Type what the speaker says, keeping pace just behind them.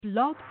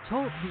Blog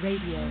Talk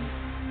Radio.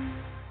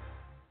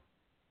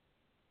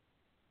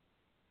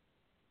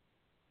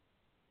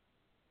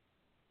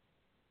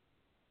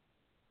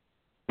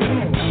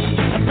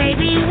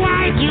 Baby,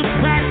 why'd you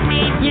put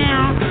me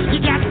down?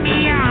 You got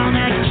me on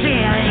a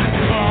killing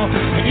floor,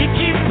 and you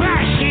keep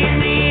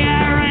pushing me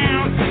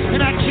around,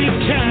 and I keep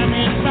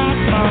turning back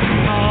for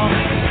more.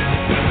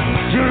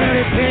 You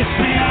really piss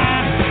me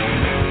off.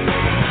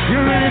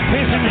 You're really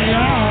pissing me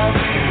off.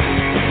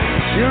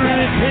 You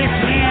really piss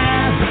me off.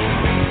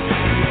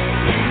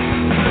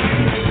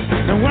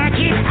 The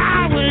working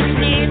hours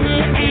near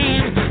the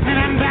end, and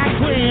I'm back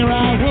where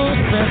I was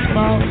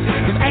before.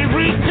 'Cause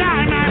every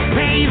time I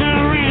pay the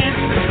rent,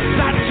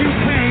 got to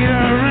pay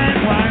the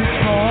rent once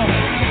more.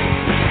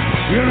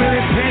 You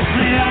really piss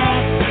me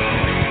off.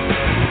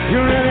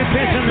 You're really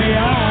pissing me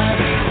off.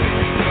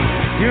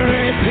 You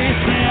really piss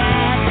me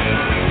off.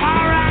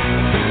 All right.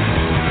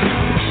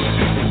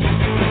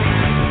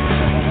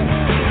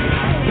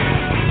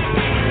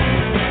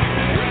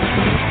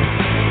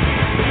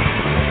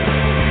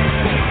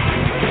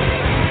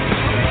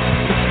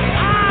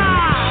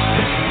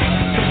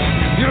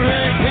 You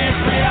really piss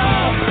me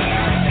off.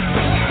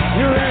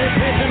 You really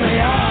pissing me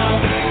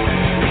off.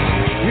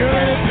 You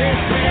really piss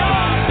me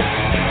off.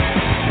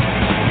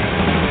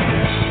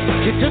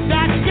 You took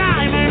that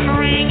diamond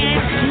ring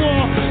and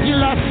swore you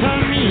lost on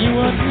me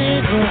was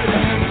never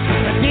done.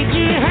 But did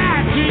you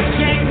have to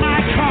take my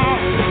call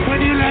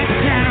when you let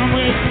down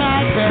with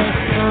my best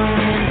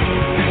friend?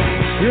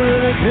 You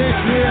really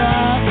pissed me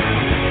off.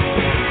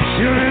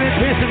 You really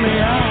pissing me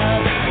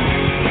off.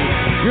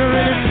 You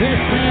really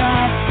pissed me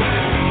off.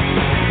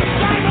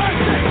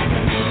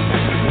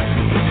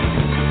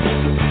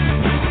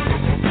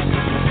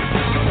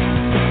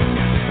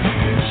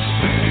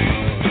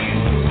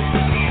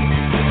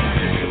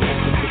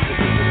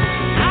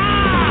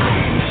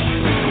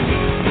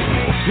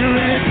 You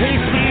really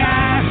pissed me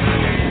off.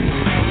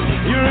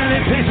 You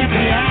really pissing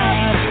me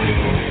off.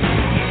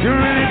 You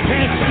really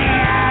pissed me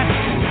off.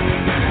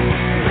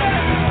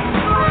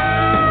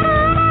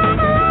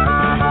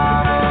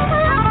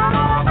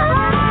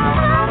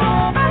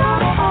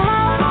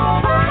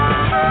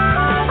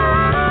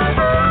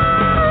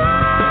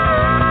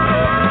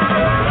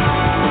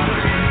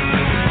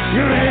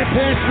 You really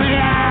pissed me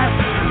off.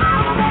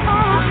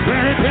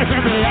 Really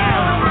pissing me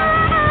off.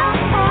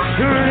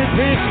 You really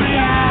pissed me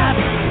off.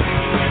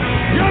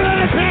 You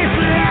really pissed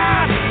me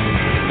off.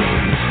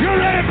 You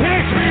really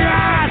pissed me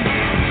off.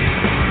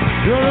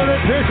 You really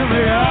pissing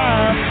me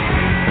off.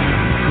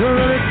 You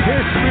really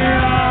pissed me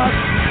off.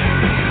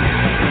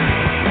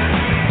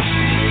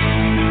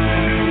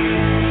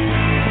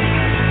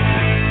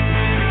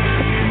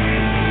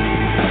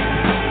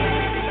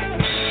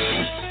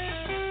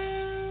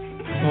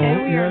 And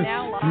we are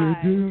now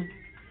live. You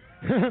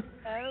do.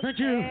 Thank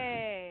you.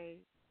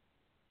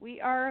 We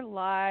are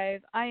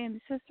live. I am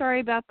so sorry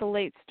about the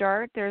late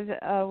start. There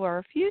were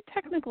a few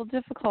technical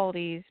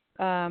difficulties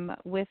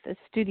with the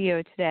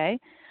studio today,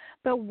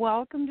 but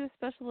welcome to a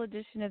special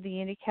edition of the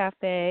Indie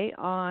Cafe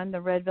on the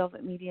Red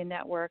Velvet Media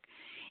Network.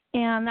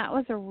 And that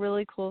was a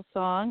really cool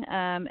song.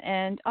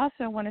 And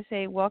also I want to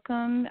say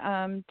welcome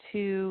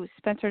to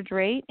Spencer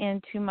Drake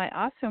and to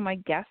my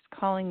guest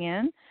calling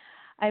in.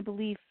 I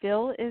believe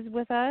Phil is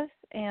with us,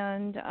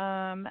 and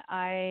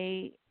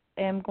I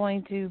am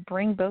going to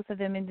bring both of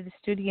them into the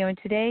studio. And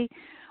today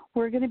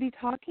we're going to be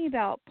talking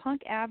about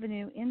Punk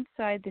Avenue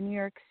inside the New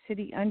York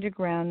City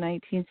Underground,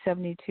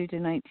 1972 to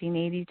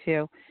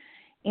 1982.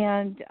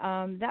 And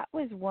that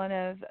was one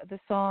of the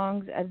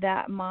songs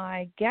that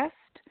my guest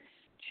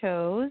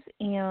chose.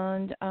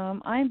 And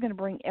I'm going to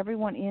bring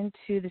everyone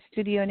into the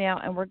studio now,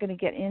 and we're going to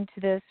get into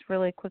this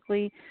really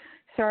quickly.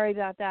 Sorry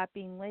about that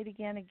being late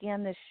again.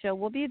 Again, this show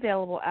will be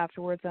available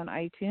afterwards on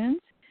iTunes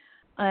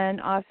and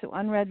also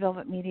on Red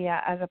Velvet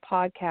Media as a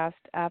podcast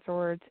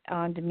afterwards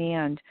on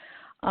demand.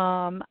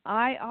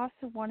 I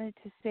also wanted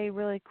to say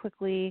really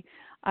quickly,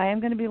 I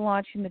am going to be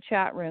launching the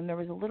chat room. There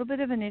was a little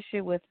bit of an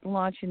issue with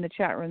launching the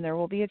chat room. There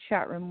will be a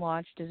chat room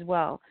launched as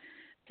well.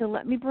 So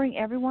let me bring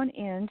everyone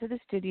into the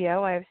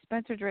studio. I have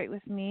Spencer Drake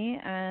with me,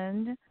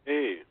 and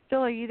Hey.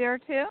 Phil, are you there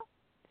too?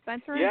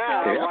 Spencer and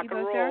Yeah, Phil, rock you and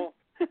both there? roll.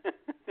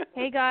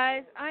 Hey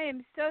guys, I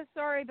am so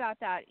sorry about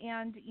that.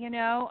 And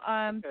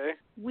Okay.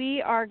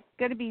 we are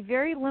going to be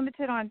very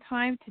limited on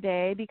time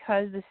today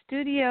because the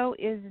studio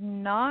is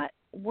not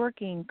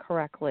working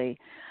correctly.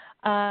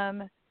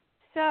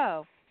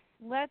 So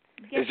let's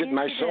get into Is it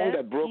my song this,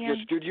 that broke your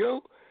and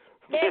studio?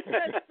 It's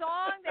the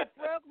song that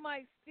broke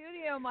my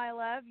studio, my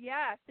love.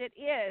 Yes, it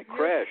is.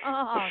 Crash.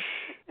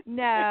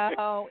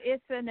 No,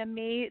 it's an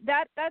amazing.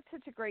 That's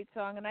such a great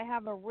song, and I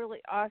have a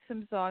really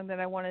awesome song that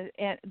I want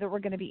to that we're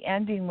going to be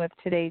ending with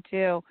today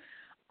too.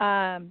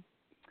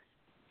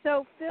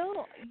 So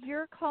Phil,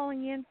 you're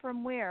calling in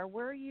from where?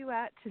 Where are you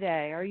at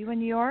today? Are you in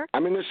New York?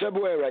 I'm in the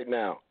subway right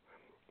now.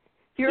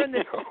 You're in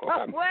the No,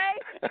 subway?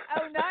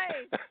 Oh,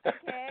 nice.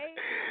 Okay.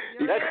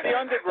 That's the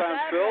underground,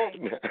 Phil.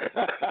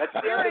 That's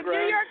the You're in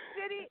underground. New York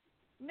City.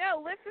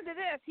 No, listen to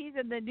this. He's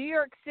in the New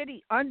York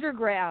City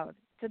Underground.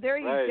 So there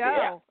you Right.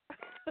 go.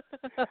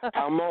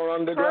 How more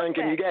underground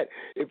can you get?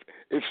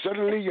 If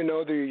suddenly,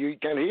 you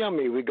can hear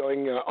me, we're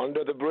going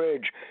under the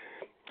bridge.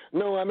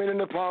 No, I'm in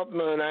an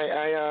apartment.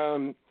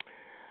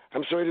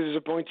 I'm sorry to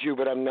disappoint you,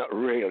 but I'm not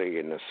really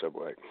in the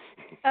subway.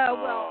 Oh,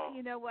 well,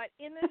 you know what?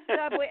 In the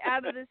subway,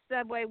 out of the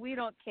subway, we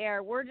don't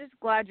care. We're just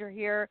glad you're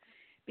here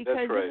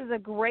because this is a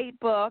great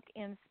book,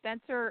 and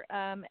Spencer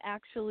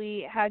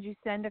actually had you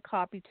send a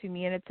copy to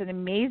me, and it's an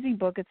amazing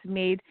book. It's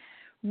made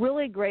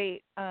really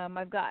great.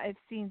 I've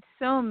seen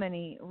so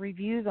many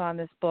reviews on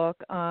this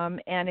book,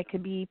 and it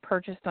can be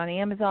purchased on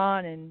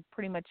Amazon and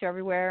pretty much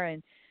everywhere,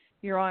 and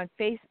you're on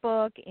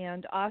Facebook,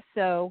 and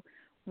also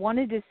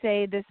wanted to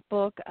say this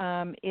book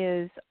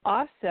has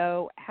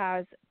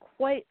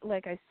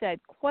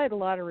quite a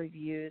lot of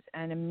reviews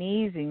and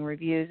amazing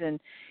reviews and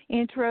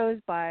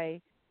intros by,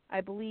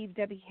 I believe,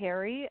 Debbie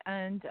Harry,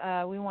 and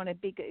we want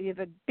to give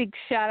a big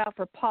shout out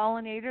for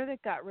Pollinator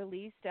that got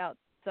released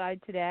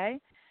outside today,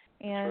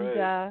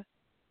 and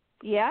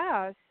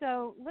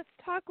so let's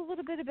talk a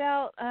little bit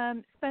about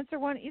Spencer.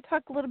 Why don't you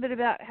talk a little bit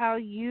about how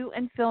you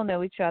and Phil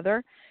know each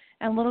other?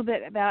 And a little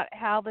bit about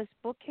how this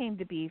book came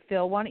to be.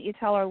 Phil, why don't you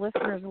tell our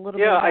listeners a little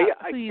bit about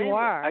who you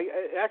are? I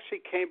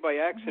actually came by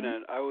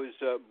accident. I was,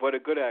 but a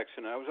good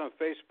accident. I was on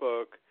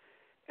Facebook,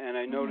 and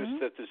I noticed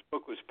that this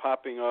book was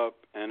popping up,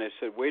 and I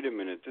said, wait a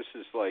minute, this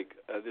is like,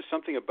 there's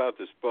something about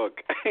this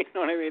book. You know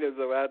what I mean? It's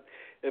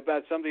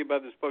about something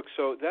about this book.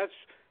 So that's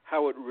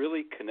how it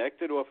really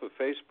connected off of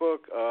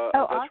Facebook.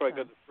 That's awesome. how I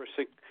got the first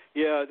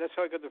that's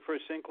how I got the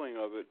first inkling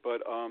of it.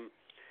 But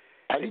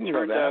I didn't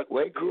know that.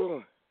 Way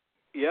cool.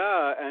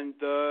 Yeah, and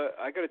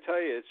I got to tell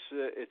you,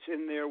 it's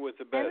in there with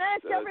the best. And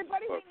that's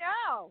everybody we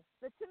know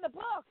that's in the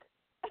book.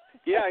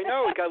 Yeah, I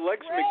know. We got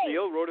Lex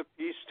McNeil wrote a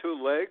piece, 2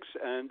 Legs,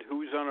 and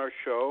who's on our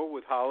show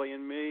with Holly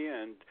and me,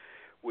 and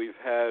we've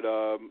had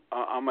oh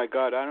my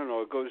God, I don't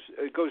know.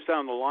 It goes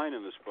down the line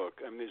in this book.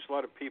 I mean, there's a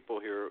lot of people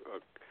here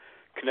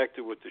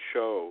connected with the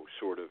show,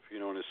 sort of,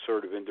 in a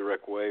sort of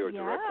indirect way or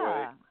direct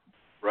way,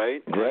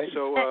 right? Right.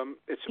 So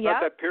it's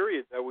about that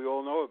period that we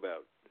all know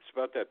about. It's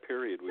about that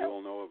period we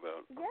all know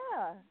about.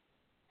 Yeah.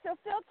 So,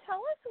 Phil, tell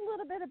us a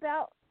little bit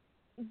about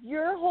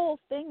your whole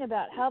thing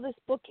about how this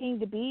book came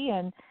to be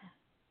and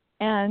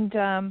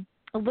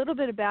a little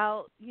bit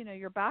about,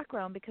 your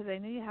background, because I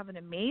know you have an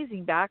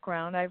amazing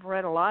background. I've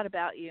read a lot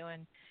about you,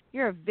 and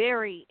you're a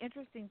very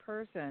interesting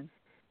person.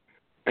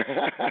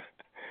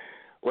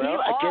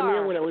 Well, I came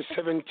here when I was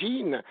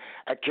 17.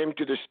 I came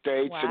to the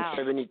States in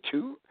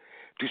 72.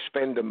 To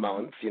spend a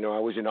month. I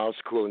was in art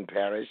school in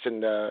Paris,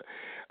 and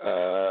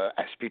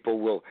as people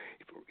will,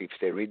 if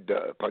they read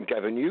Punk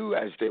Avenue,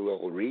 as they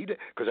will read,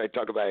 because I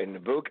talk about it in the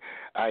book,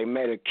 I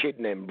met a kid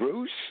named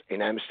Bruce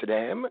in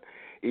Amsterdam.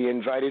 He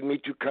invited me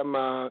to come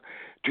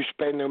to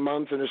spend a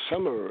month in the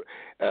summer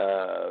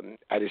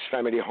at his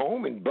family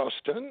home in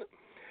Boston.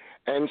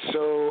 And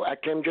so I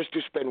came just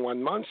to spend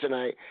 1 month, and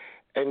I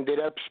ended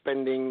up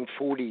spending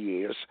 40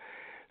 years.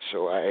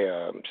 So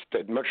I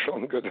stayed much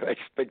longer than I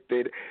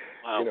expected.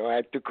 Wow. I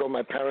had to call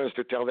my parents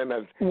to tell them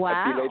I'd be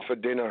late for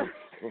dinner.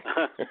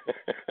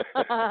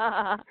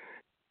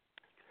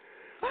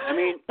 I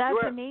mean, that's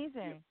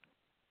amazing.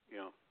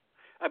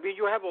 I mean,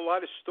 you have a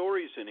lot of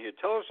stories in here.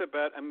 Tell us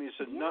about. I mean,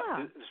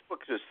 this book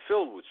is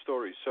filled with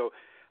stories. So,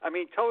 I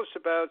mean, tell us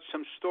about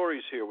some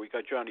stories here. We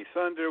got Johnny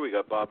Thunder. We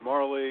got Bob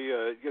Marley.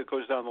 It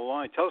goes down the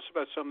line. Tell us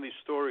about some of these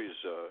stories,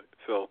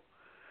 Phil.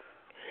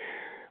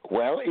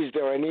 Well, is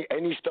there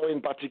any story in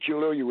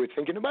particular you were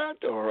thinking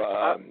about, or?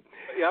 I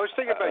was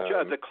thinking about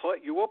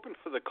you opened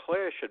for the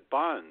Clash at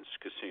Bonds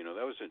Casino.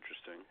 That was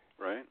interesting,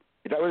 right?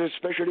 That was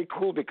especially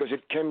cool because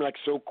it came like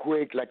so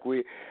quick. Like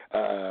they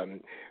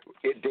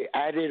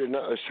added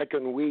a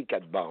second week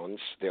at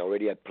Bonds. They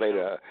already had played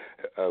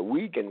a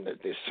week, and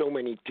there's so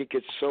many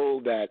tickets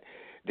sold that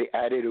they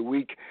added a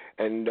week,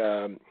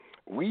 and.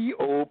 We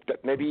hoped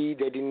that maybe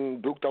they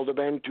didn't book all the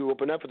band to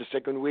open up for the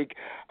second week,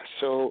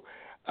 so.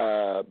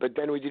 But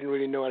then we didn't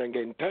really know how to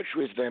get in touch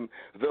with them,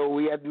 though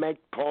we had met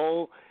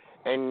Paul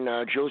and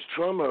Joe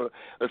Strummer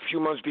a few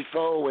months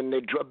before when they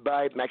dropped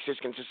by at Max's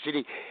Kansas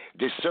City.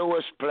 They saw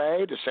us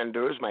play, the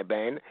Senders, my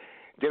band.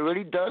 They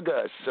really dug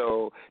us,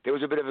 so there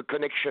was a bit of a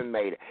connection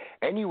made.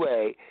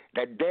 Anyway,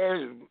 that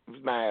day,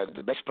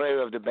 the best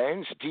player of the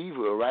band, Steve,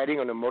 we were riding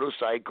on a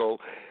motorcycle,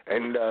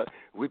 and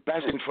we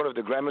passed in front of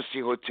the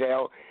Gramercy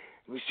Hotel.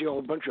 We see a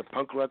whole bunch of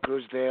punk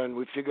rockers there, and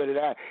we figured it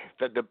out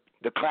that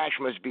the Clash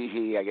must be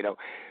here,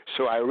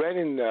 So I ran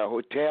in the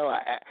hotel.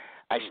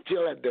 I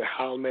still had the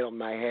helmet on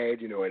my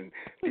head, and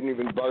didn't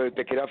even bother to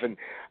take it off. And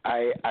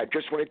I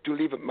just wanted to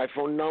leave my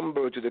phone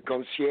number to the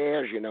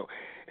concierge, And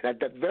at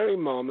that very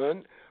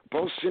moment,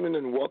 Paul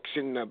Simonon walks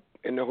in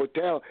the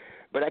hotel,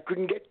 but I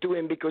couldn't get to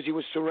him because he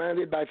was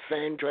surrounded by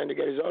fans trying to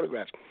get his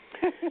autographs.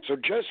 So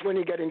just when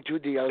he got into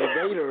the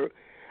elevator,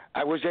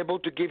 I was able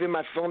to give him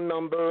my phone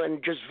number,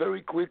 and just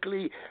very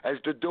quickly, as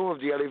the door of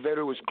the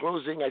elevator was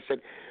closing, I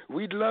said,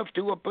 "We'd love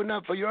to open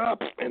up for you,"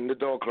 and the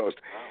door closed.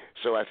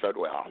 So I thought,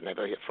 well, I'll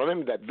never hear from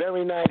him. That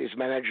very night, his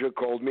manager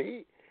called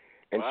me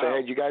and said,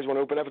 "Hey, do you guys want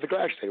to open up for the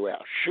Clash?" I said,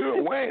 "Well,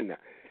 sure, when?"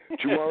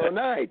 "Tomorrow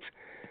night."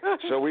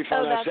 So we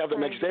found ourselves the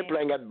crazy. next day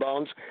playing at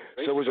Bonds.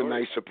 So it was a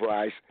nice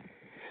surprise.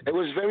 It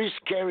was very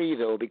scary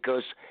though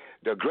because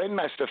the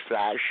Grandmaster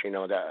Flash,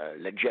 the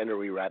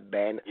legendary rap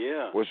band,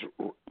 was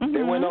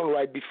they went on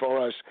right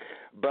before us,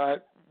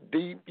 but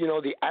the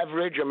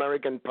average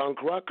American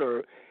punk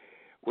rocker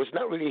was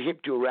not really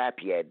hip to rap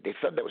yet. They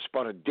thought that was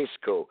part of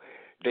disco.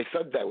 They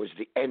thought that was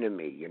the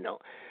enemy,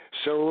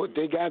 So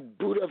they got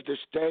booed off the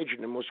stage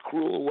in the most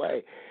cruel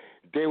way.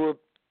 They were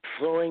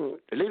throwing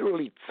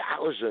literally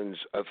thousands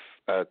of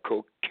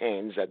Coke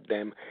cans at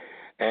them,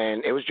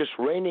 and it was just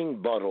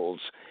raining bottles.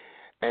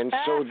 And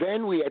so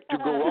then we had to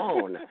go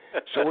on.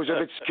 So it was a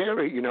bit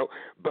scary,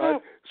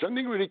 But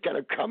something really kind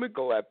of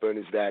comical happened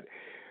is that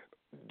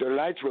the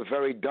lights were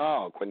very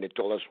dark when they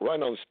told us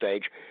run on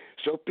stage.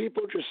 So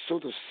people just saw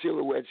the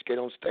silhouettes get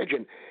on stage,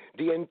 and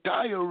the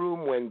entire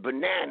room went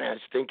bananas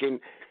thinking,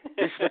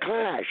 it's the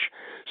Clash.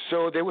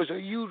 So there was a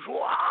huge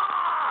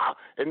wah!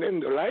 And then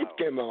the light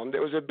came on.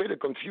 There was a bit of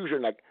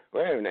confusion, like,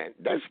 wait a minute,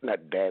 that's not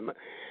them.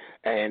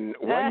 And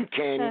one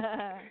can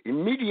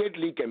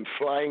immediately came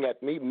flying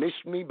at me,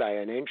 missed me by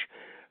an inch.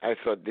 I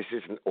thought, this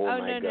isn't,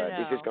 my God,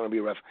 this is going to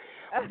be rough.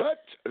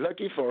 But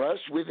lucky for us,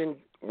 within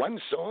one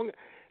song,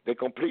 they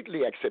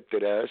completely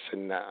accepted us,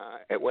 and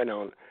it went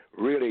on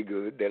really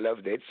good. They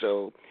loved it,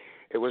 so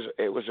it was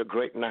a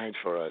great night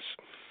for us.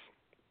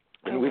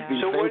 And we've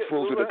been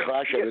thankful to the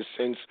Clash ever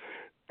since.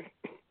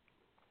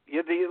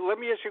 Yeah, let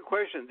me ask you a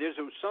question. There's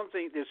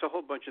a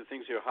whole bunch of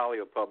things here. Holly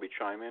will probably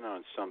chime in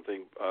on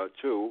something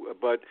too.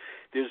 But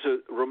there's a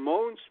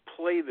Ramones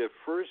play their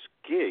first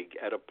gig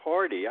at a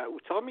party.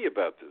 Tell me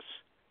about this.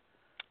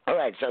 All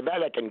right, so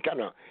that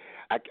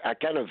I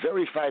kind of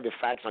verified the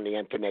facts on the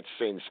internet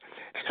since,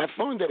 and I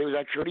found that it was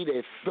actually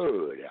their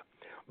third.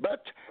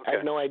 But I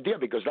had no idea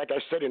because, like I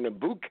said in the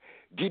book,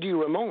 Didi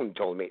Ramone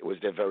told me it was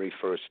their very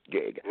first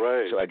gig.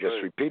 Right. So I just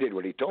repeated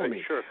what he told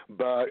me. Sure.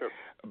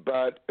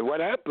 But what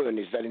happened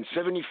is that in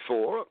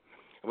 '74,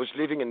 I was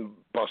living in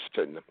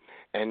Boston,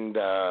 and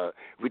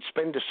we'd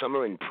spend the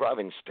summer in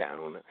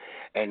Provincetown,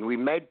 and we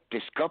met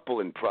this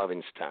couple in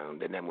Provincetown.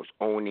 Their name was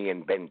Oni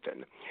and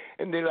Benton,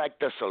 and they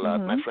liked us a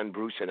lot, my friend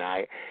Bruce and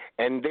I,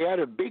 and they had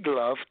a big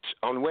loft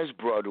on West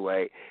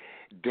Broadway.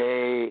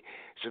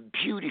 It's a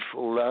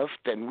beautiful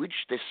loft in which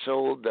they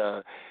sold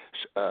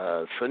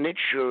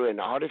furniture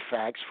and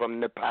artifacts from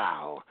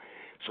Nepal.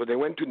 So they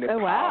went to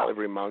Nepal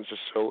every month or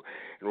so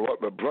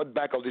and brought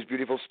back all this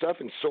beautiful stuff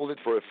and sold it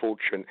for a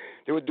fortune.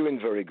 They were doing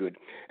very good.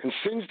 And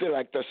since they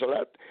liked us a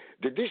lot,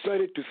 they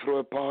decided to throw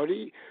a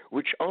party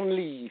which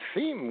only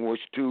theme was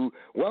to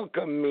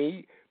welcome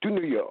me to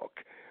New York.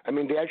 I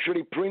mean, they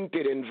actually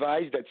printed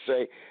invites that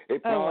say, a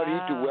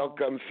party to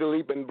welcome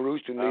Philippe and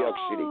Bruce to New York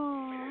City.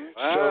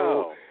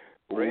 So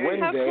we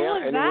went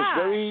there, and it was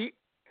very,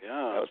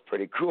 that was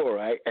pretty cool,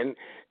 right?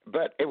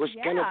 But it was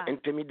kind of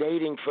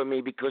intimidating for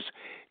me because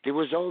there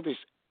was all these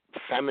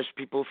famous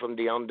people from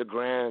the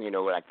underground,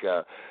 like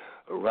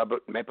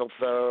Robert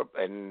Mapplethorpe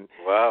and,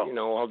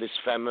 all these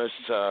famous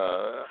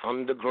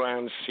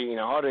underground scene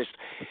artists.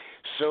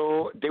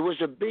 So there was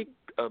a big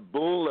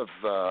bowl of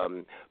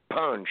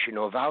punch,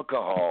 of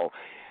alcohol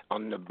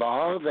on the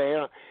bar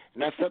there,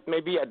 and I thought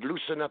maybe I'd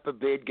loosen up a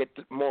bit, get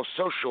more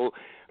social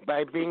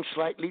by being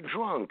slightly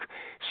drunk.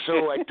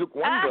 So I took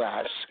one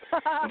glass,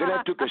 then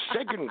I took a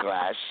second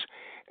glass,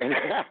 and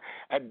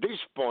at this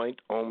point,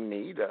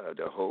 Omni,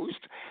 the host,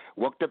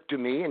 walked up to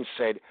me and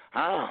said,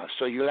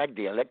 so you like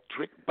the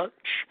electric punch?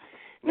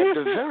 And at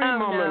the very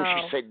moment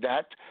she said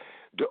that,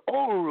 the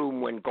whole room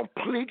went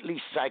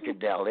completely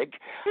psychedelic.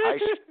 I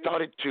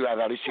started to have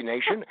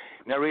hallucination,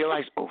 and I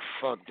realized, oh,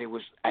 fuck, there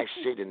was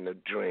acid in the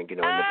drink, in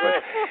the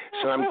front.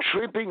 So I'm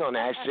tripping on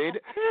acid.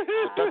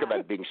 Talk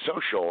about being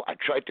social. I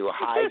tried to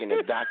hide in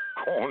a dark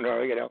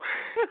corner,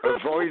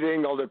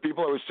 avoiding all the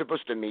people I was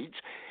supposed to meet.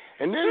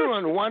 And then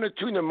around 1 or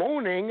 2 in the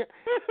morning,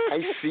 I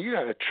see,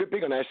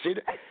 tripping on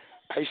acid,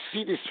 I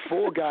see this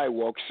 4 guy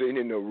walks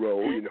in a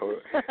row,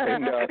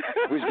 and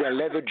with their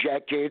leather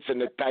jackets and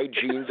the tight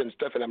jeans and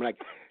stuff, and I'm like,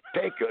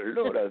 take a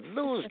load of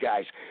those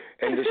guys.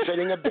 And they're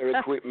setting up their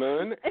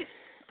equipment,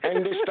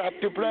 and they start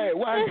to play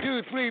 1,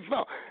 2, 3,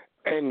 4,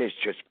 and it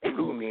just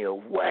blew me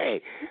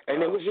away.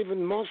 And it was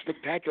even more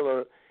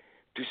spectacular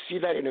to see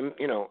that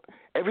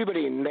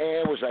everybody in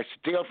there was like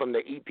still from the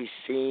EP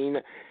scene,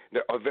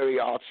 they're very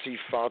artsy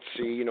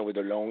fartsy, with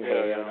the long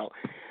hair,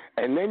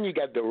 And then you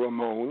got the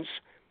Ramones,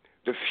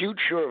 the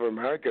future of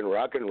American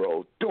rock and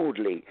roll,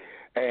 totally.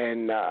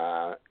 And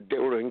they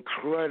were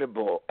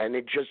incredible. And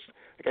it just,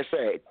 like I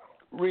say, it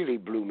really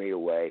blew me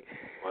away.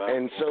 Wow.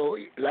 And so,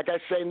 like I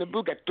say in the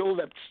book, I told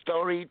that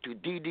story to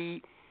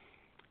Didi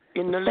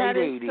in the late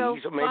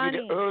 80s, or maybe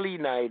the early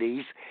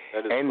 90s.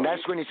 And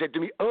that's when he said to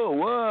me, oh,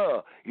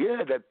 wow,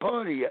 yeah, that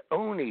party at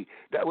Oni,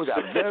 that was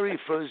our very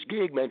first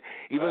gig, man,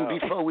 even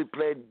before we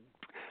played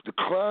the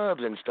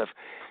clubs and stuff.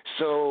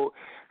 So,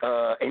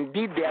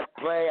 indeed, they had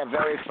played, I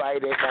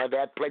verified it, they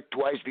had played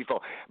twice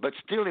before, but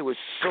still it was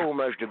so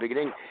much the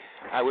beginning.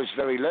 I was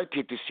very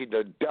lucky to see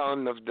the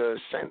dawn of the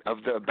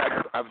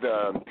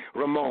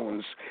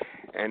Ramones,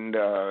 and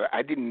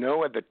I didn't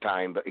know at the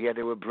time, but yeah,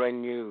 they were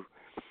brand new.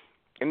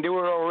 And they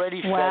were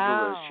already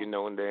fabulous, you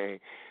know, and they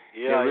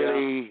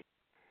really,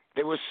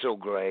 they were so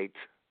great.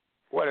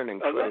 What an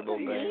incredible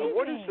band.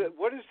 What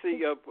is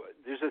the,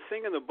 there's a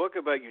thing in the book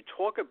about, you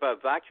talk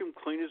about vacuum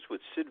cleaners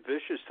with Sid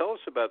Vicious. Tell us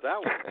about that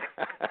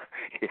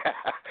one.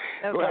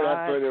 Oh, well, God.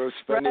 I thought it was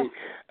funny.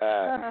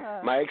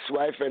 My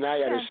ex-wife and I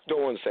had a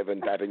store on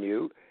 7th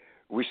Avenue.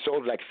 We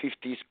sold like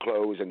 50s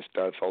clothes and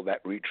stuff, all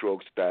that retro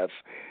stuff.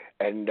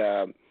 And,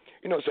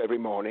 you know, so every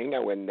morning I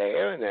went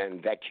there and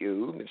then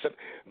vacuumed and stuff.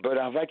 But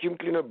our vacuum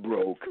cleaner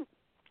broke.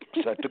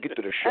 So I took it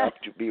to the shop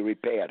to be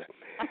repaired.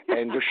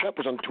 And the shop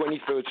was on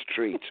 23rd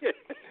Street.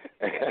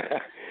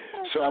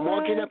 So I'm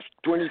walking up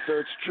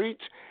 23rd Street,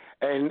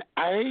 and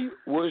I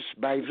was,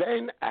 by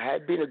then, I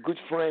had been a good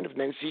friend of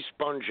Nancy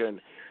Spungen.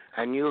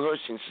 I knew her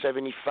since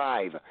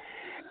 75.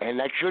 And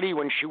actually,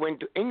 when she went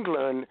to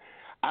England,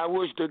 I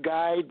was the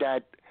guy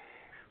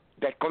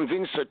that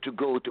convinced her to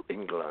go to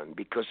England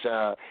because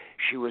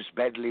she was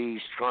badly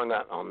strung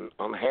out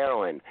on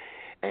heroin.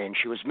 And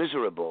she was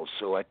miserable,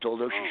 so I told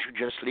her she should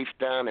just leave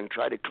town and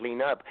try to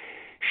clean up.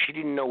 She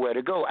didn't know where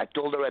to go. I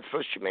told her at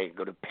first she may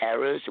go to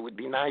Paris, it would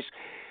be nice,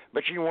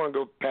 but she didn't want to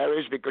go to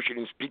Paris because she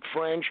didn't speak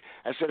French.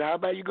 I said, how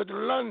about you go to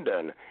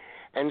London?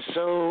 And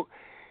so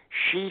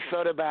she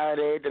thought about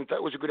it and thought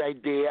it was a good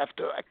idea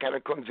after I kind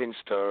of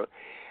convinced her.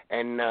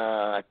 And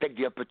I take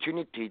the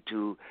opportunity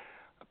to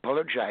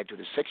apologize to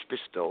the Sex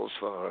Pistols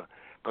for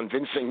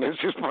convincing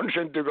Nancy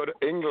Spungen to go to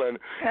England.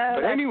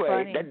 But anyway,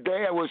 funny. That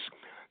day I was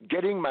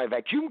getting my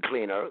vacuum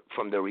cleaner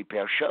from the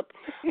repair shop.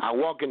 I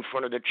walk in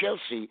front of the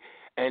Chelsea,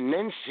 and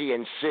Nancy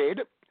and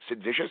Sid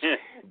Vicious,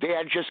 they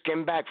had just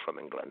came back from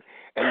England.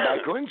 And by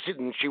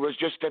coincidence, she was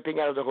just stepping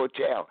out of the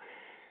hotel.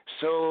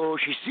 So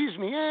she sees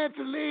me, hey,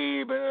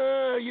 Philippe,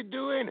 how you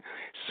doing?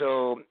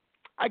 So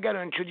I got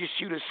to introduce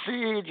you to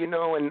Sid, you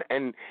know,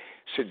 and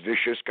Sid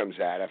Vicious comes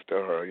out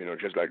after her, you know,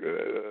 just like,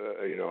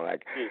 you know,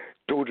 like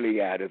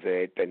totally out of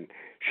it. And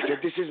she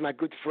said, this is my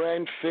good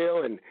friend,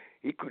 Phil, and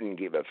he couldn't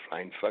give a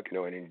flying fuck, you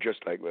know, and just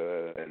like,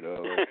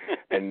 hello.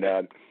 And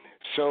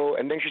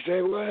and then she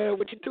said, well,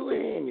 what you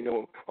doing? You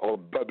know, all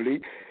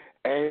bubbly.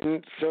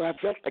 And so I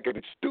felt like a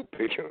bit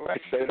stupid. You know, I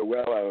said,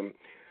 well,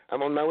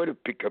 I'm on my way to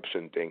pick up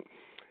something.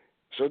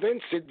 So then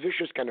Sid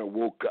Vicious kind of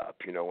woke up,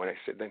 you know, when I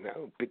said,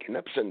 I'm picking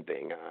up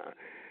something.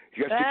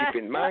 You have to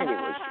keep in mind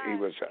he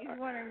was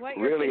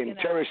really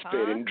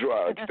interested in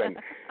drugs. And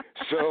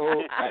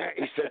so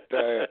he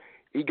said,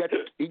 he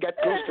got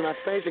close to my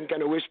face and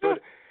kind of whispered,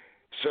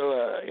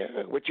 so,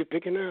 yeah, what you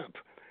picking up?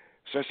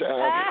 So I said,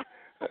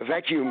 a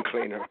vacuum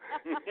cleaner.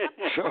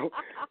 So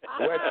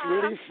what's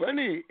really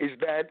funny is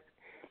that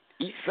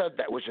he thought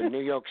that was a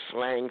New York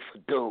slang for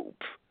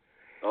dope.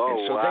 Oh,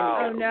 and so wow.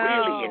 then he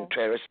got really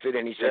interested,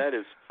 and he said, that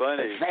is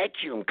funny. A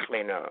vacuum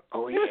cleaner.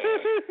 Oh, yeah.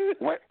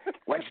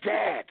 What's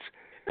that?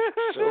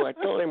 So I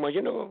told him, well,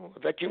 you know, a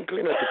vacuum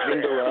cleaner to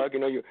clean the rug. You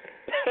know, you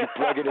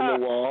plug it in the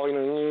wall, you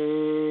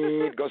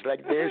know, it goes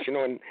like this, you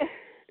know, and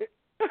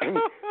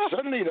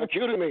suddenly it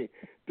occurred to me,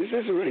 this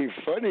is really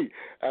funny.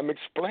 I'm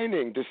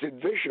explaining to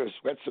Sid Vicious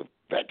what's a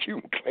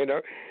vacuum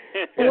cleaner,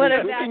 and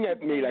he's looking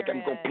at me like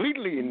I'm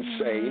completely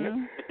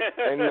insane.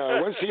 And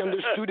once he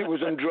understood it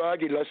was on drug,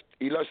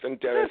 he lost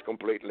interest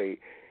completely.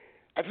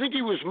 I think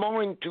he was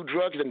more into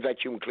drugs than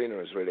vacuum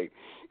cleaners, really.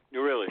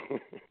 Really?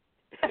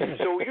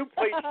 So you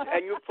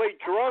played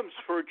drums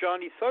for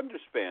Johnny Thunder's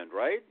band,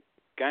 right?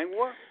 Gang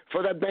War?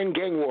 For that band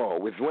Gang War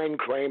with Wayne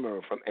Kramer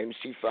from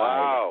MC5.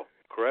 Wow.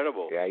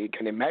 Incredible. Yeah, you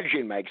can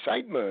imagine my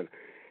excitement,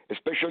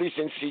 especially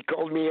since he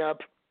called me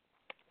up.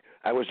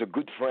 I was a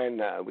good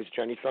friend with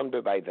Johnny Thunder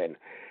by then.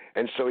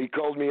 And so he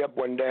called me up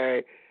one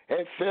day,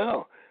 hey,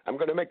 Phil, I'm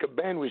going to make a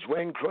band with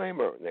Wayne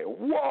Kramer. And they,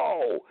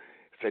 whoa!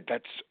 I said,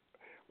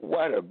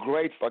 what a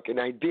great fucking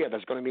idea.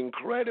 That's going to be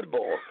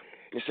incredible.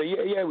 He said,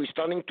 yeah, we're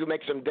starting to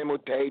make some demo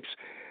tapes.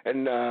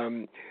 And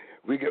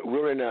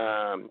we're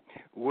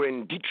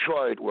in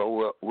Detroit,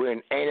 we're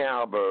in Ann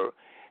Arbor.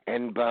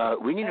 And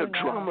we need a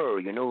drummer,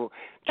 you know.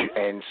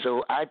 And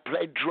so I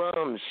played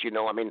drums, you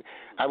know. I mean,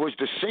 I was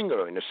the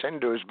singer in the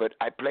Senders, but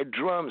I played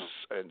drums.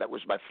 That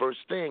was my first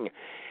thing.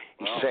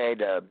 He said,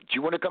 do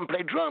you want to come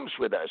play drums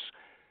with us?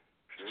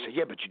 I said,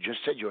 yeah, but you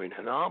just said you're in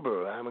Ann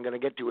Arbor. How am I going to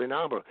get to Ann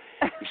Arbor?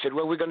 He said,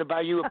 well, we're going to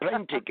buy you a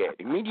plane ticket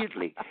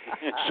immediately.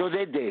 So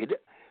they did.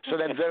 So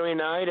that very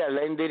night I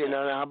landed in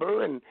Ann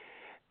Arbor, and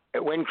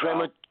when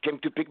Kramer came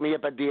to pick me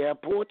up at the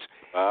airport,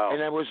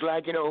 and I was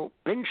like, you know,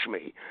 pinch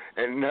me.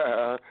 And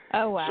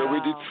so we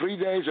did 3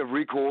 days of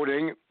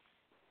recording,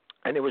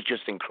 and it was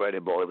just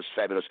incredible. It was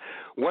fabulous.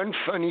 One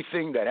funny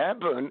thing that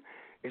happened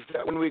is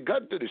that when we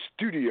got to the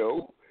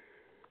studio,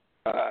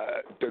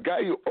 the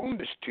guy who owned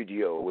the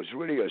studio was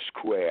really a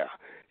square.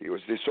 He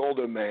was this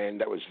older man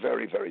that was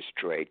very, very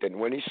straight. And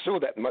when he saw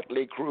that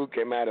motley crew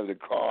came out of the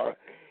car,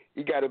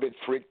 he got a bit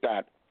freaked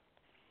out.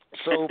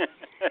 So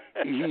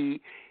he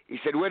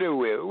said, wait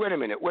a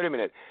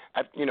minute.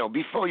 You know,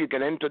 before you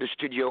can enter the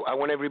studio, I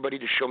want everybody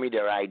to show me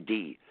their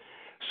ID.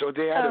 So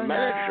they had a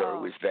manager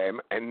with them,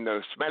 and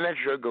the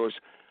manager goes,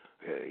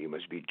 You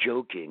must be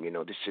joking.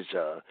 This is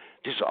a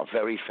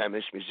very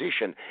famous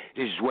musician.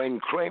 This is Wayne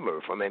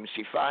Kramer from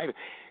MC5.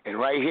 And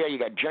right here you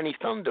got Johnny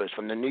Thunders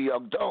from the New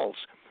York Dolls.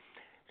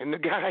 And the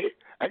guy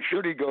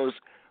actually goes,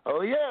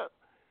 oh, yeah,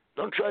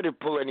 don't try to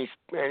pull any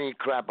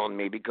crap on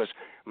me because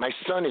my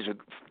son is a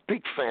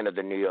big fan of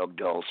the New York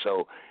Dolls,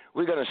 so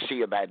we're going to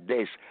see about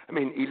this. I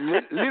mean, he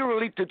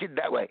literally took it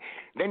that way.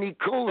 Then he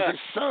calls his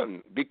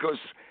son because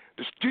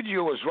the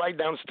studio was right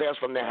downstairs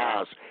from the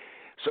house.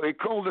 So he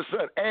called the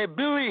son, hey,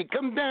 Billy,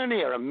 come down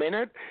here a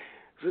minute.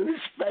 So this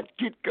fat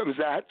kid comes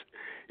out.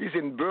 He's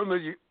in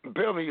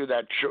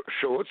Bermuda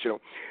shorts,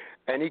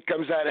 and he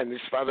comes out and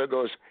his father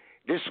goes,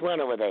 this one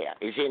over there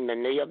is in the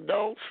New York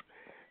Dolls.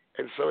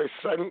 And so his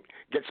son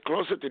gets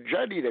closer to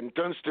Johnny, then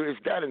turns to his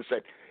dad and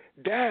said,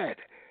 Dad,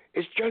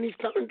 it's Johnny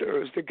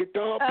Thunders, the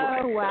guitar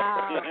player. Oh,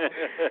 wow.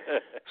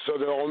 So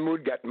the whole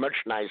mood got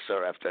much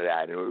nicer after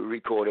that. And we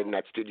recorded in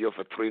that studio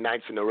for 3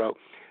 nights in a row.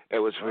 It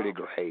was really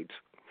great.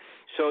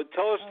 So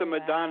tell us the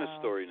Madonna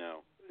story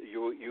now.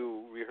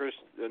 You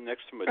rehearsed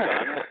next to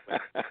Madonna,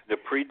 her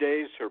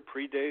pre-days?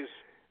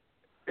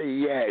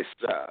 Yes,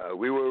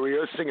 we were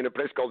rehearsing in a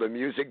place called the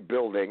Music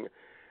Building,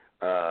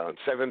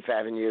 7th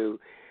Avenue.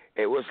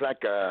 It was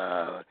like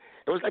a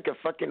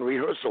fucking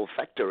rehearsal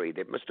factory.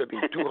 There must have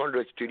been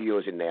 200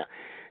 studios in there,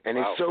 and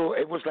so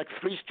it was like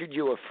 3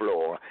 studio a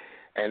floor.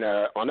 And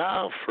on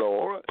our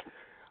floor,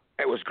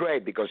 it was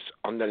great because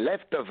on the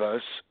left of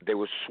us there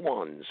were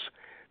Swans,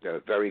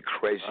 the very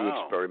crazy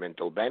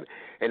experimental band,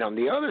 and on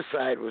the other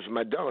side was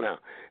Madonna.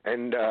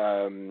 And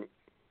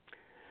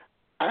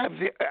I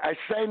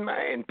say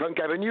in Punk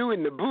Avenue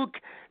in the book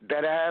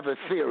that I have a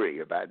theory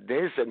about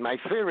this, and my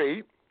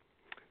theory,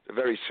 a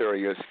very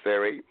serious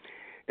theory,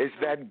 is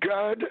that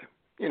God,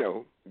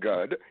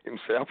 God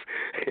himself,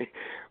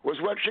 was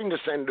watching the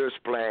Sanders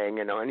playing,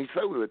 and he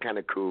thought we were kind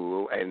of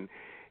cool, and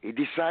he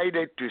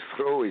decided to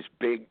throw his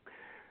big,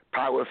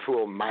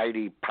 powerful,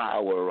 mighty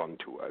power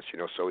onto us,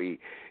 So he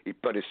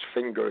put his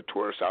finger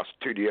towards our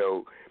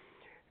studio,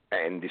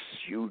 and this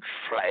huge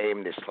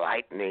flame, this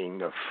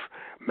lightning of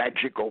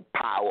magical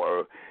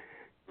power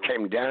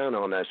came down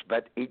on us,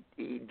 but he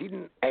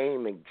didn't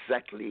aim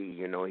exactly,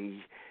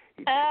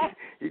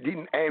 he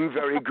didn't aim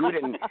very good,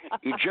 and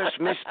he just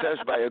missed us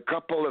by a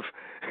couple of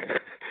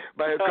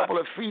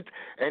feet,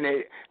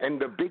 and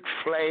the big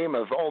flame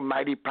of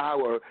almighty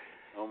power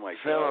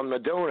fell on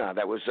Madonna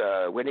that was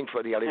waiting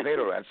for the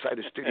elevator outside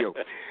the studio.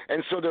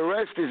 And so the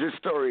rest is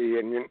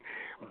history,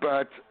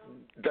 but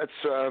that's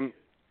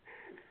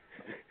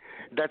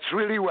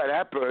really what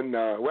happened.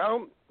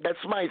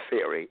 That's my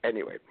theory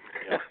anyway.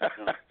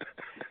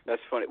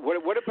 That's funny.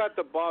 What about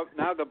the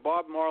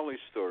Bob Marley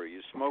story?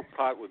 You smoked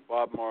pot with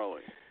Bob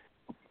Marley.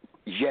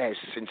 Yes,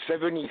 in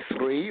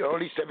 73,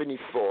 early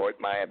 74 it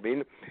might have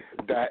been,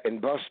 that in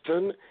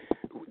Boston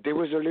there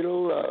was a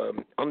little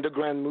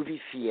underground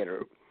movie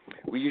theater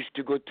we used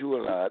to go to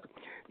a lot.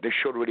 They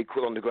showed really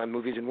cool underground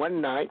movies, and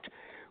one night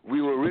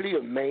we were really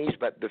amazed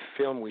by the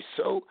film we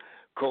saw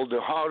called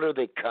The Harder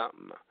They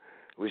Come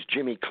with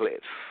Jimmy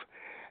Cliff.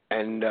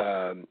 And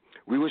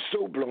we were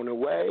so blown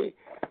away.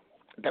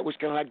 That was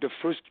kind of like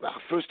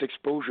our first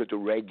exposure to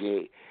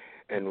reggae.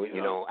 And,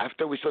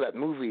 after we saw that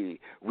movie,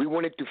 we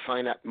wanted to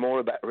find out more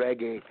about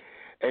reggae.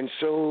 And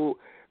so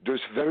this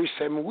very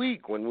same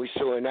week when we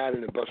saw an ad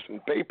in the Boston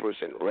papers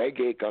and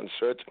reggae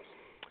concert,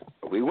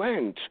 we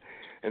went.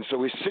 And so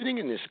we're sitting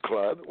in this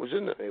club.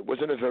 It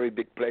wasn't a very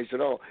big place at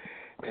all.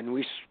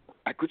 And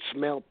I could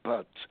smell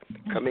pot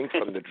coming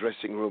from the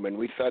dressing room. And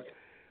we thought,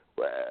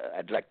 well,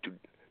 I'd like to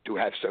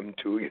have some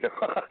too,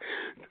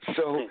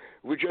 So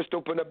we just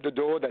opened up the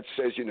door that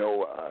says,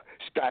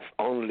 staff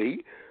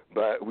only.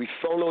 But we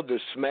followed the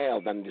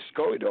smell down this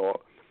corridor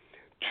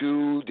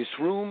to this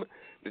room,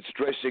 this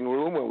dressing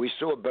room, where we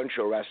saw a bunch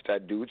of Rasta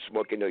dudes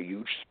smoking a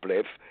huge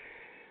spliff.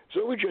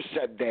 So we just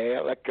sat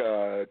there,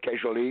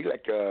 casually,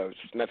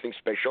 nothing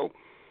special.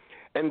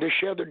 And they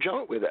shared a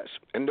joint with us.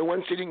 And the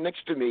one sitting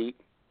next to me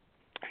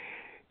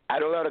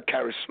had a lot of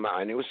charisma,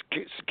 and he was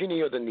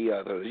skinnier than the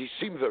others. He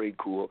seemed very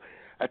cool.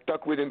 I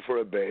talked with him for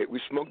a bit. We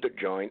smoked a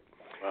joint.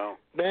 Wow.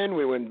 Then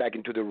we went back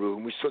into the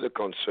room. We saw the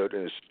concert,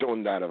 and it was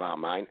stoned out of our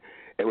mind.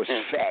 It was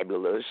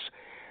fabulous.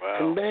 Wow.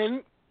 And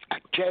then I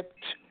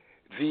kept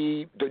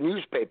the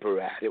newspaper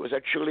ad. It was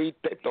actually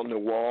taped on the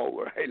wall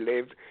where I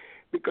lived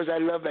because I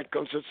loved that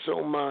concert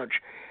so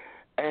much.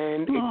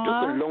 And it took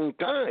a long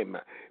time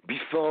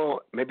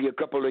before, maybe a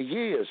couple of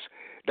years,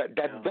 that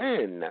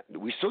band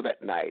we saw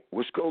that night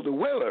was called the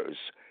Wellers.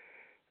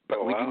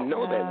 But we didn't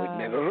know them. We'd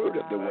never heard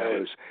of the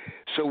Wellers.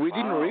 So we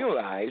didn't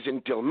realize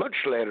until much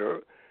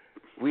later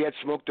we had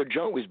smoked a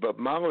joint with Bob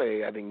Marley,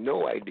 having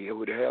no idea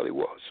who the hell he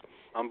was.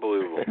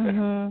 Unbelievable.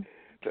 Mm-hmm.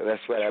 So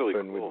that's what happened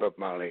really cool. with Bob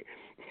Marley.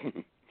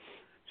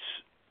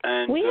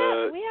 And we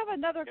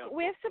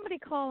have somebody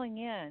calling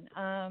in.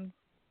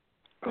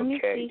 Let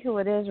me see who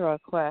it is real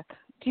quick.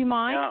 Do you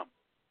mind?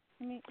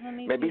 Yeah. Let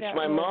me Maybe it's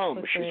my mom.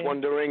 quickly. She's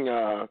wondering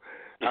how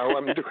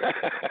I'm doing.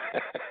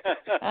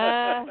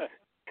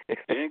 You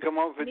didn't come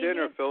home for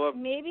dinner, Philip.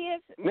 Maybe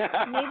it's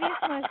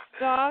my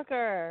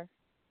stalker.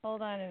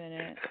 Hold on a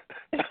minute.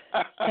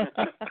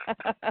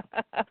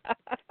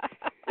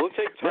 We'll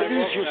take time. Maybe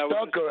he's your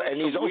stalker,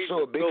 and he's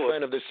also a big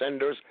fan of the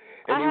Senders,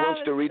 and he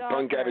wants to read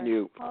Punk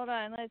Avenue. Hold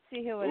on, let's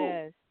see who it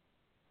is.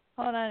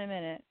 Hold on a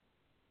minute.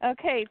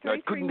 Okay, 339.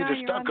 It couldn't be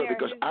the stalker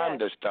because I'm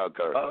the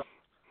stalker.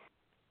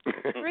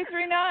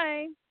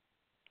 339.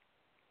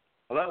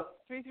 Hello?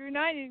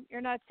 339,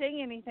 you're not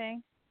saying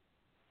anything.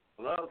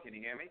 Hello, can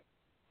you hear me?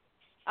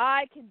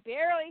 I can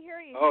barely hear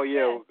you. Oh,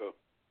 yeah, we'll go.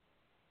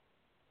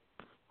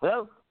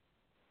 Hello?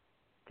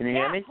 Can you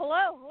hear me?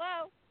 Hello.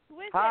 Who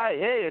is Hi, it?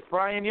 hey, it's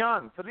Brian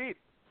Young, Philippe.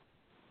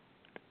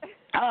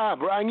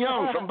 Brian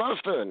Young from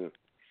Boston.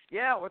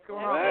 Yeah, what's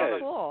going on? Brother?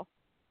 Cool.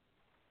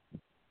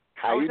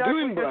 How you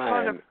doing,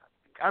 Brian?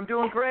 I'm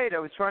doing great. I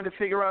was trying to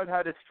figure out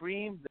how to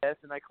stream this,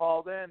 and I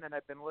called in, and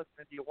I've been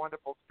listening to your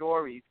wonderful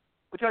stories,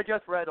 which I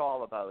just read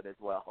all about as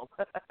well.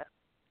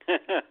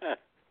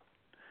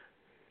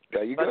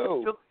 There you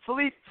go.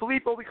 Philippe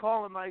will be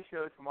calling my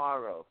show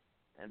tomorrow,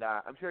 and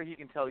I'm sure he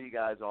can tell you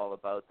guys all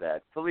about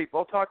that. Philippe,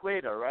 we'll talk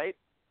later, right?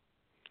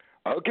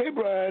 Okay,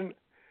 Brian.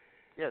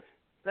 Yes.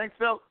 Thanks,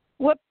 Phil.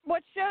 What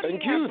show do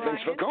Thank you you. have,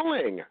 Thanks for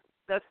calling.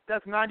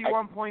 That's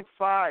 91.5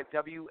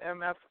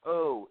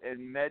 WMFO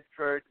in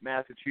Medford,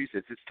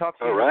 Massachusetts. It's tough.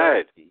 All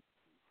right.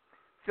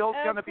 Phil's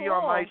going to be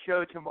on my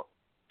show tomorrow.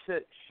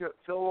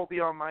 Phil will be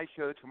on my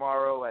show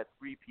tomorrow at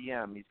 3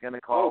 p.m. He's going to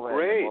call in.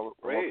 Great.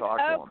 We'll talk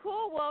to him.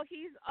 Cool. Well,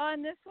 he's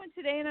on this one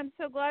today, and I'm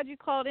so glad you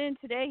called in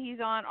today. He's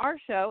on our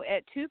show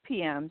at 2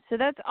 p.m. So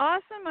that's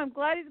awesome. I'm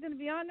glad he's going to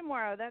be on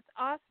tomorrow. That's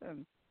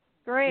awesome.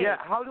 Great. Yeah,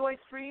 how do I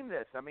stream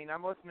this? I mean,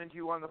 I'm listening to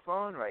you on the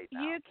phone right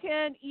now. You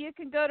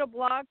can go to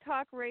Blog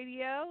Talk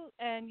Radio,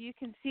 and you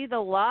can see the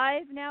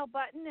Live Now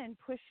button and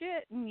push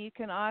it, and you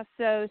can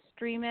also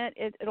stream it.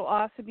 It'll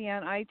also be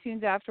on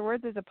iTunes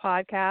afterwards as a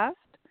podcast.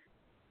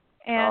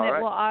 And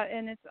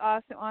and it's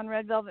also on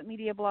Red Velvet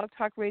Media, Blog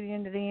Talk Radio,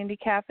 into the Indie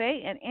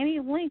Cafe, and any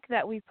link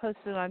that we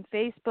posted on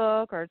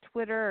Facebook or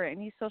Twitter or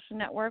any social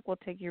network will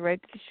take you right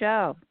to the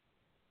show.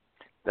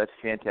 That's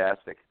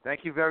fantastic.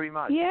 Thank you very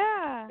much.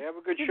 Yeah. Have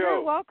a good show. You're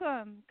very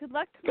welcome. Good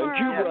luck tomorrow.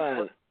 Thank you,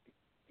 Brian.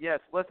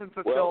 Yes, listen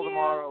for Phil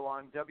tomorrow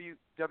on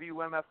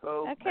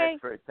WMFO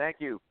Medford.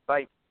 Thank you.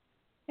 Bye.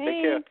 Thanks.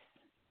 Take care.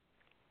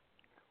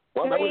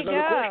 Well, that was not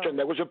a question.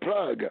 That was a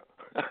plug.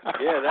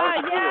 Yeah,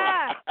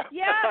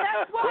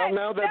 that's why. Well,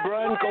 now that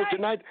Brian called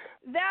tonight,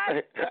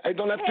 I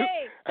don't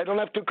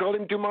have to call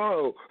him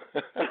tomorrow.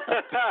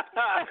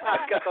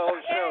 I've got the whole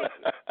show.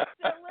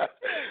 So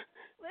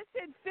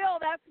listen, Phil.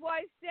 That's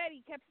why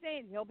he kept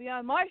saying he'll be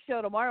on my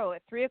show tomorrow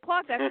at 3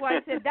 o'clock. That's why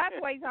I said that's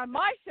why he's on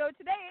my show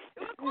today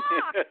at 2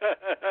 o'clock.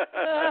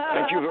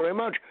 Thank you very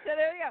much. So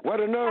there you go. What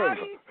a nerve.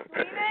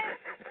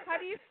 How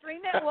do you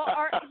stream it? Well,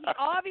 he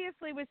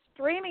obviously was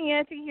streaming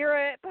it to hear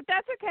it, but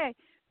that's okay.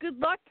 Good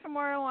luck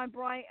tomorrow on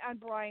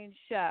Brian's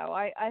show.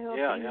 I hope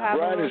you have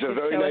Brian a is a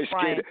very nice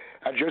kid.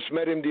 I just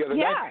met him the other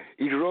night.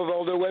 He drove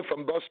all the way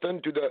from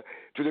Boston to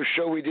the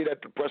show we did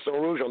at the Poisson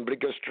Rouge on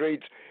Blicker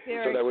Street.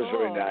 So that was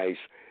very nice.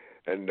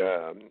 And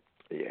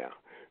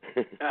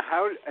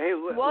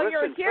well,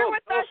 you're here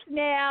with us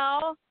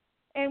now,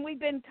 and we've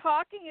been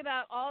talking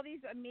about all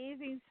these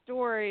amazing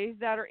stories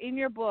that are in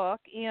your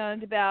book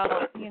and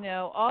about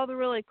all the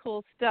really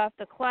cool stuff,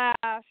 the Clash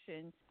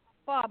and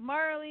Bob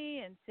Marley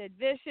and Sid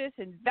Vicious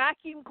and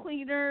vacuum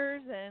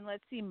cleaners and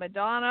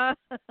Madonna.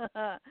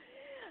 But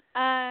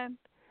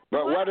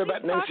what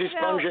about Nancy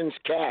Spungen's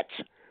cat?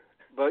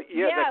 But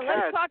the cat.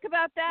 Let's talk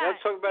about that.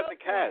 Let's talk about the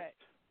cat.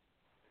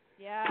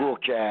 Yeah. Poor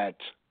cat.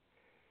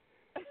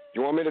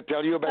 You want me to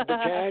tell you about the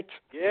cat?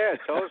 Yeah,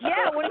 tell us.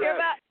 I want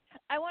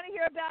to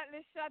hear about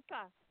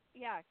Lishata.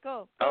 Yeah,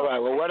 go. All right.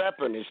 Well, what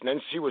happened is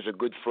Nancy was a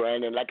good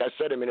friend, and like I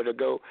said a minute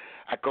ago,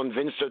 I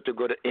convinced her to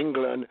go to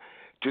England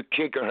to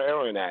kick her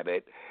heroin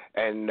habit,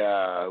 and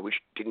which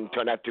didn't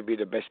turn out to be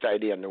the best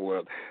idea in the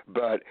world.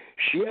 But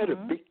she had a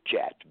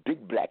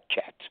big black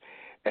cat,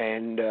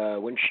 and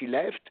when she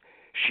left,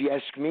 she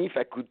asked me if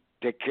I could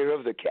take care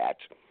of the cat.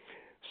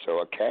 So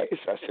I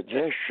said,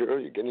 yeah, sure,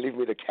 you can leave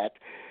me the cat.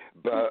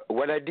 But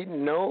what I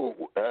didn't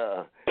know,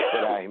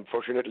 that I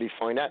unfortunately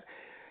found out,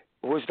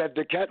 was that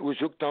the cat was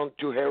hooked on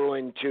to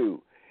heroin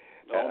too.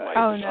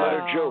 It's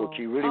not a joke.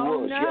 He really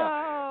was. No.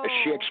 Yeah.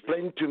 She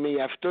explained to me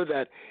after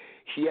that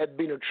he had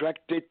been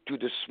attracted to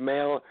the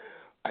smell,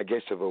 I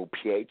guess, of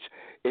opiates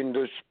in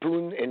the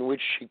spoon in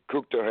which she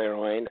cooked her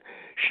heroin.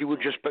 She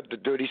would just put the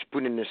dirty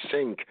spoon in the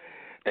sink,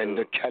 and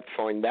the cat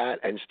found that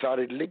and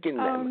started licking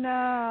them. Oh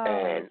no!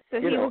 And, so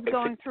he was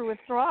going through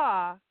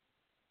withdrawal.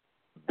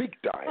 Big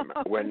time.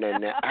 When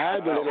I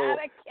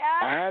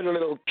had a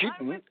little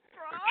kitten, a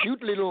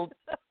cute little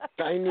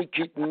tiny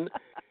kitten.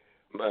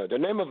 The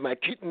name of my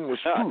kitten was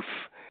Poof.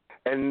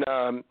 And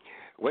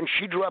when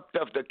she dropped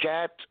off the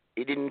cat,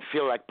 he didn't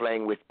feel like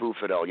playing with Poof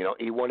at all.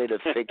 He wanted a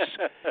fix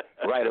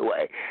right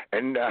away.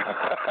 And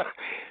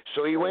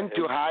so he went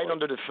to hide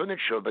under the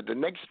furniture. But the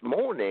next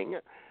morning,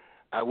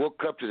 I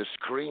woke up to the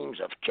screams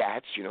of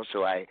cats,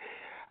 so I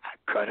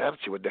got up to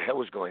see what the hell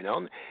was going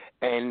on.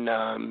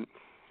 And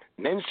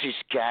Nancy's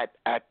cat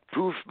had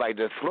Poof by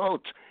the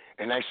throat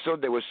and I saw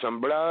there was some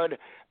blood.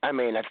 I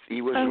mean,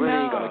 he was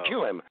really going to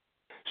kill him.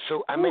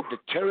 So I made the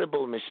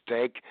terrible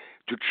mistake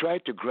to try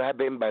to grab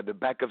him by the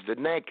back of the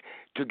neck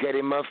to get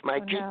him off my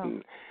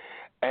kitten.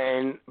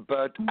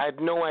 But I had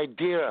no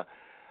idea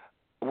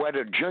what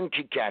a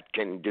junkie cat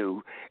can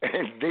do.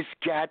 And this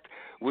cat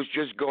was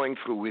just going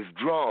through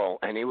withdrawal,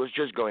 and he was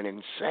just going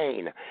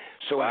insane.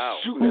 So as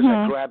soon as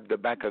I grabbed the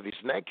back of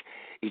his neck,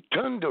 he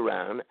turned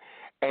around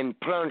and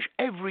plunged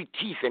every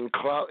teeth and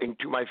claw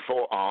into my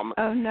forearm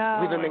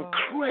with an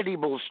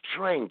incredible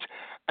strength.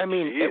 I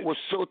mean, it was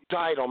so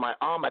tight on my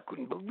arm, I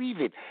couldn't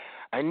believe it.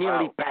 I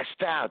nearly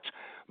passed out,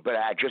 but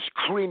I just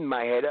screamed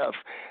my head off,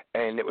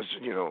 and it was,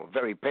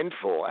 very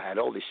painful. I had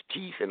all these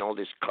teeth and all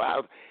this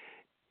cloud,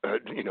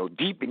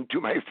 deep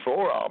into my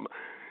forearm.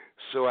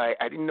 So I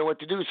didn't know what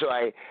to do. So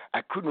I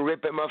couldn't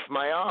rip him off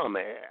my arm.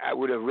 I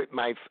would have ripped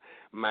my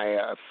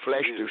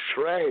flesh to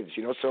shreds,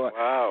 So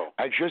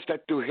I just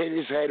had to hit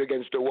his head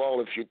against the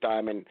wall a few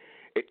times, and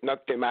it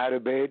knocked him out a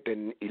bit,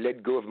 and he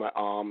let go of my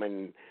arm,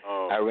 and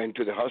I ran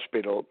to the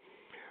hospital.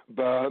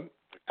 But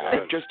I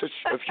had just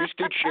a few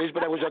stitches,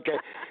 but I was okay.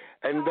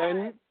 And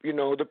then,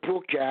 the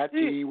poor cat,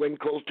 he went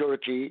cold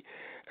turkey,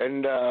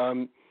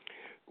 and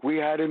we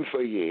had him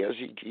for years.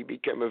 He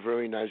became a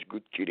very nice,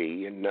 good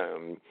kitty,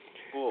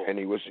 and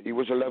he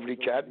was a lovely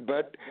cat.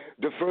 But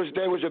the first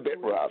day was a bit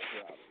rough.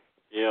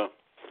 Yeah.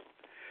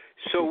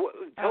 So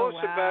tell us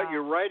about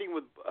your writing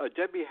with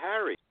Debbie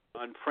Harry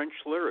on French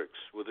lyrics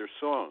with her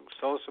songs.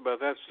 Tell us about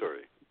that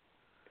story.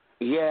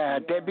 Yeah,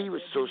 Debbie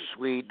was so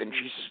sweet, and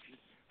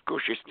of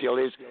course she still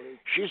is.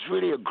 She's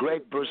really a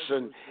great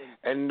person.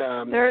 And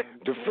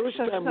the first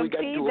time we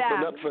got to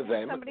open up for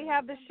them. Somebody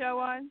have the show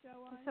on?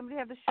 Somebody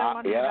have the show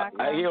on? Yeah,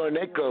 I hear an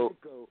echo.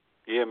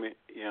 Yeah,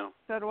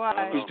 So do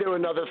I. Is there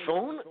another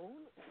phone?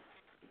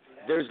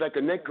 There's like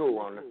an echo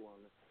on.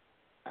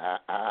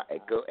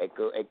 Echo.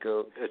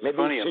 It's Maybe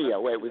funny. it's here.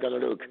 Wait, we gotta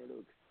look.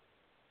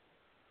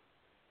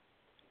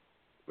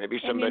 Maybe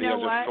somebody has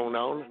a phone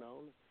on.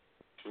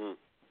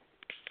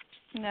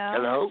 No.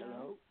 Hello?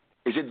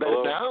 Is it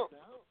better now?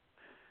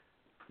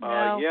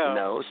 No. Yeah.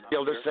 No,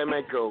 still the same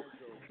echo.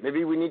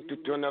 Maybe we need to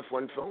turn off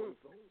one phone.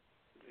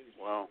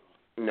 Wow.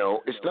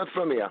 No, it's not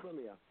from here.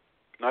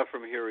 Not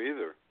from here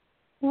either.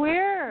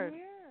 Weird.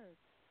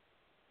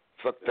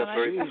 Fuck, That's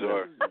very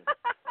bizarre.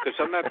 Because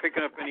I'm not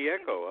picking up any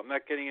echo. I'm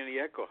not getting any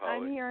echo,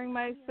 Holly. I'm hearing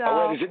myself.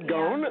 Oh, wait, is it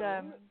gone?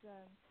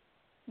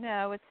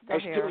 No, it's still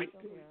here.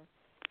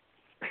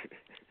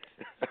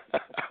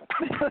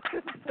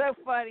 So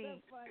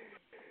funny.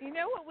 You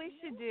know what we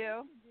should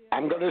do?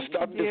 I'm going to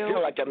start to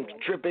feel like I'm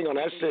tripping on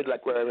acid,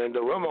 like when the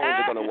Ramones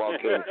are going to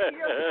walk in.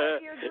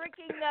 You're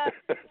drinking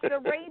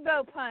the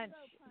rainbow punch.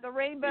 The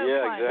rainbow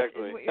punch. Yeah,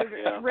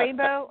 exactly.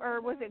 Rainbow,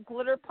 or was it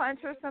glitter punch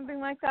or something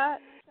like that?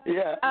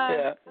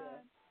 Yeah.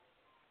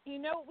 You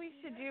know what we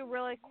should do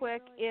really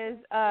quick is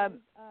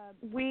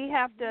we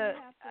have to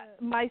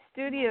my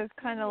studio is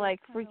kind of like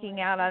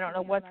freaking out. I don't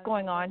know what's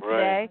going on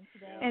today.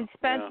 And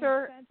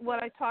Spencer,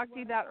 what I talked to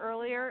you about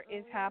earlier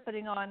is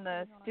happening on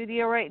the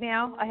studio right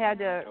now. I had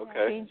to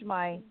change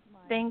my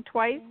thing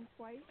twice.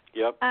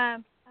 Yep.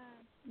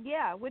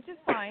 Yeah, which is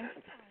fine.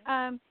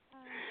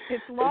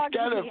 It's logged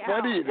kind of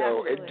funny,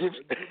 though. It gives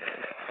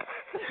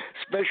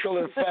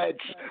special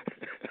effects.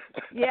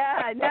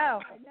 Yeah, I know.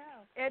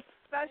 It's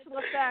special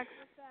effects.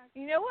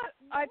 You know what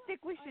I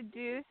think we should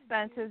do,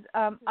 Spence, is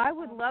I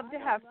would love to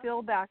have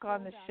Phil back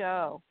on the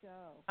show.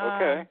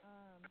 Okay.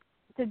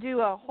 To do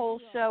a whole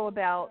show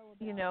about,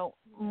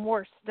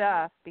 more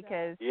stuff,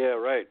 because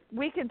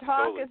we can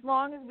talk as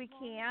long as we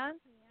can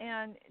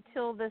and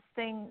until this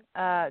thing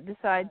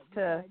decides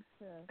to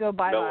go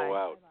bye-bye. Mellow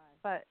out.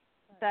 But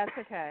that's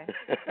okay.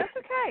 That's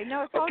okay.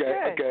 No, it's all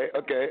good.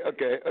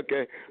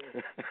 Okay.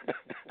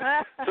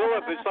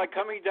 Philip, it's like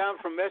coming down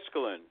from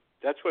mescaline.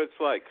 That's what it's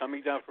like,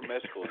 coming down from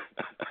mescaline.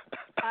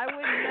 I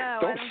wouldn't know.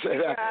 Don't say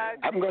that.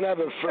 I'm going to have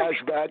a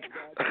flashback.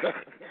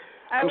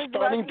 I'm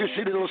starting to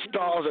see little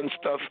stars and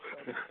stuff.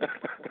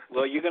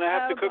 Well, you're going to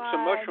have to cook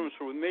some mushrooms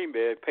with me,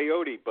 man.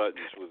 Peyote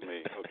buttons with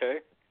me, okay?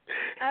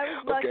 I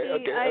was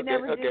lucky. I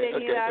never did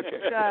any of that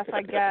stuff,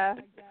 I guess.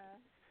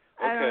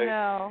 I don't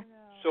know.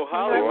 So,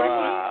 Holly,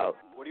 wow.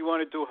 What do you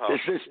want to do, Holly?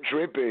 This is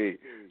trippy.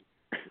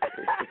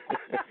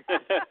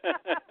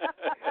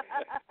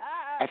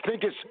 I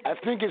think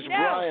it's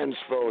Brian's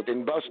fault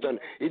in Boston.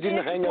 He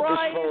didn't hang up his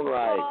phone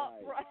right.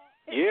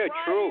 Yeah,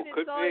 true.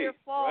 Could be.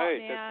 Fault, right.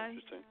 Man. That's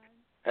interesting.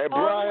 Hey,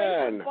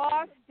 Brian.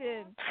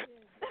 Boston.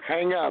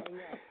 Hang up.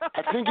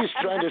 I think he's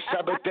trying to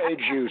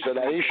sabotage you so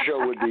that his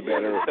show would be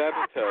better.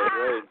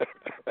 Sabotage,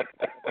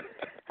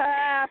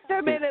 right.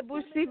 Fermez la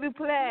bouche, s'il vous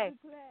plaît.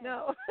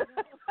 No.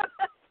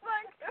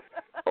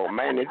 Oh,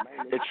 man,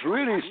 it's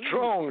really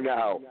strong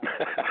now.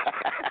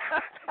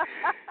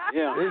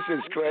 Yeah. This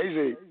is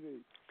crazy.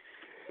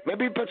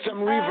 Maybe put some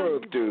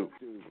reverb, too.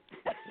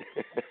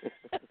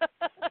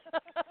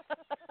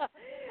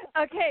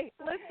 Okay,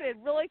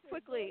 listen, really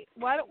quickly,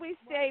 why don't we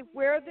say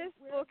where this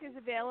book is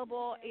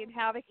available and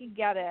how they can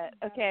get it,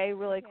 okay,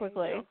 really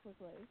quickly.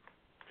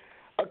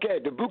 Okay,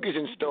 the book is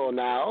in store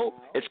now.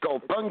 It's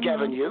called Punk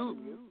Avenue.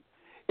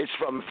 It's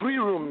from 3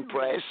 Room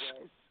Press.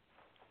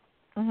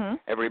 Mm-hmm.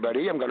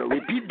 Everybody, I'm going to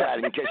repeat that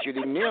in case you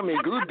didn't hear me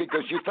good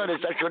because you thought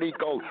it's actually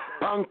called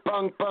Punk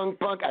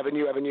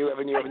Avenue.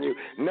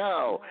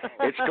 No,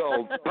 it's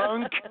called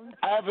Punk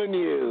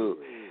Avenue.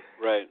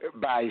 Right.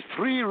 By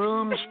 3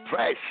 Rooms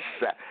Press.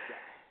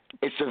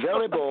 It's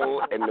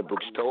available in the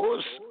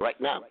bookstores right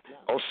now.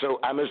 Also,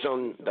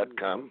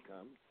 Amazon.com.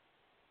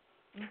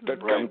 Mm-hmm.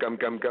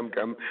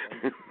 Come.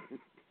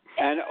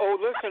 And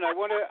listen, I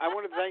want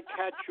to thank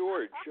Cat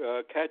George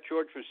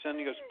for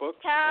sending us books.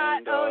 Cat,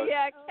 and,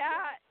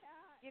 Cat.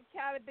 Give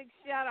Cat a big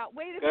shout out.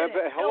 Wait a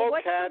minute. Hello,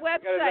 what's Cat. the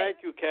website? Thank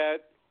you,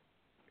 Cat.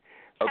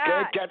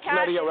 Okay, Cat's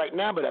not here right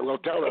now, but I will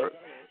tell her.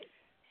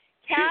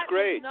 Cat She's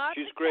great. Not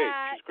She's the great.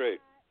 Cat. She's great.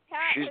 Cat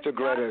She's is the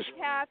not greatest.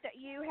 the Cat that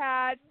you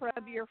had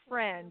from your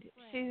friend.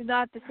 She's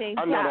not the same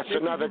Oh, cat. no, that's This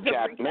another is a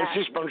cat. different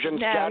Nancy Spungen's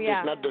cat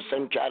is not the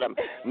same cat.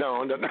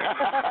 No.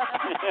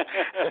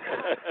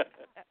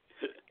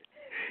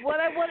 What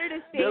I wanted to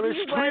say There to is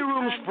you 3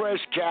 Rooms was, Press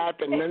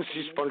cat, and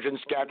Nancy Spungen's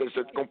cat is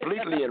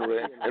completely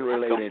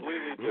unrelated.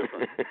 Completely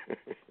different.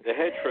 The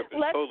head trip is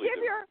totally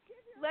different.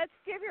 Let's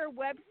give your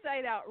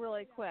website out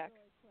really quick.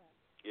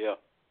 Yeah.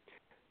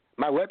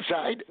 My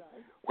website,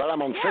 well,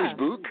 I'm on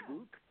Facebook,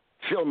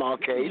 Phil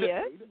Marcade.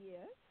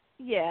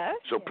 Yes.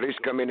 So please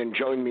come in and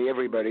join me,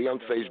 everybody, on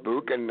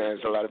Facebook, and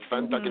there's a lot of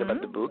fun talking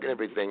about the book and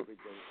everything.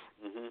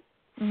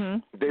 Mm-hmm.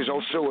 Mm-hmm. There's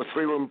also a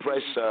 3 Room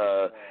Press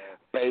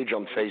page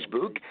on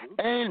Facebook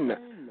and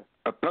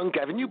a Punk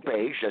Avenue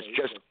page that's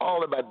just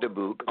all about the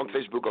book on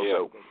Facebook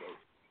also.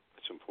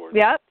 That's important.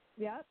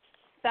 Yep.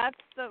 That's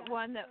the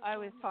one that I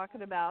was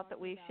talking about that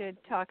we should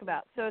talk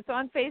about. So it's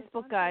on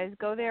Facebook, guys.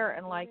 Go there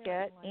and like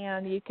it,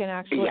 and you can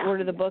actually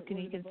order the book, and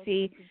you can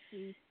see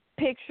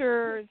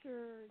pictures.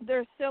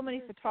 There's so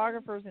many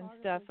photographers and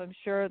stuff, I'm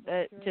sure,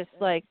 that just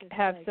like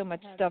have so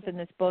much stuff in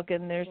this book,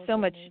 and there's so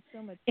much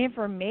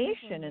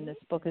information in this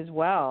book as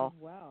well.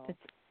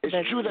 It's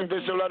true that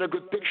there's a lot of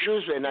good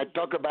pictures, and I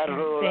talk about her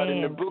a lot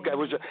in the book. I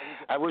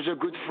was a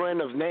good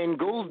friend of Nan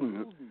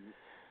Goldin,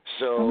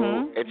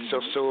 so it's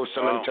also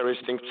some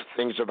interesting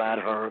things about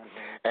her,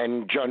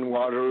 and John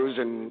Waters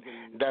and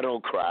that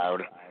whole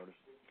crowd.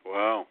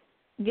 Wow.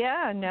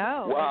 Yeah,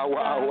 no.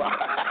 Wow.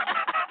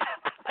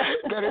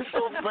 That is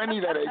so funny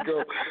that I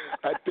go.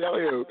 I tell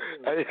you,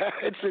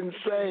 it's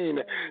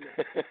insane.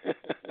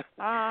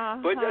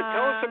 But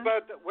tell us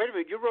about. Wait a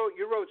minute. You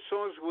wrote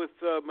songs with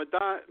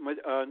Madonna,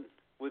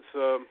 with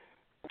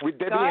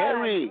Debbie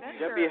Harry.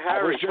 Debbie Harry.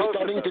 I was just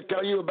starting to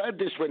tell you about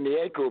this when the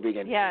echo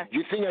began. Yeah.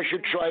 You think I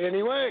should try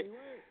anyway?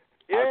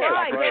 Yeah.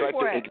 I tried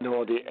to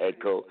ignore the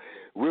echo.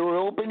 We were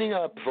opening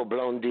up for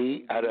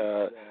Blondie at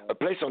a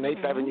place on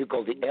 8th Avenue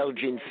called the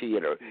Elgin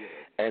Theater.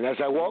 And as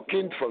I walk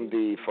in for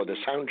the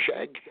sound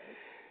check,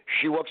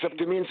 she walks up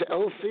to me and says,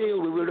 "Oh,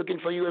 Phil, we were looking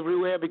for you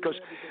everywhere because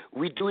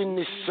we're doing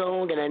this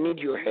song and I need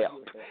your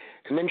help."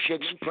 And then she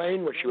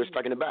explained what she was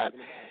talking about.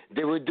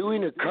 They were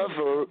doing a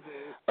cover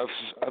of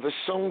a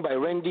song by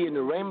Randy and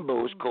the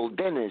Rainbows called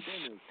Dennis.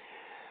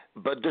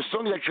 But the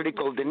song is actually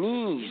called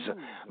Denise.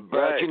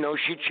 But,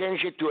 she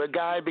changed it to a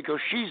guy because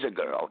she's a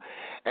girl.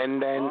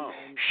 And then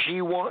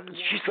she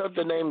thought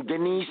the name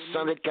Denise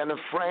sounded kind of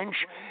French.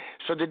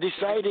 So they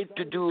decided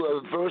to do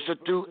a verse or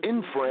two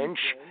in French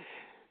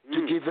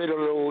to give it a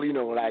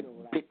little, like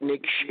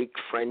picnic chic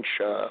French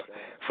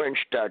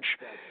touch.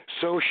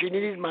 So she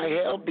needed my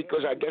help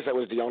because I guess I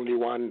was the only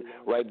one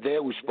right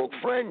there who spoke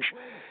French.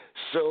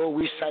 So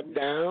we sat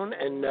down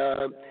and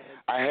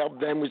I helped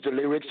them with the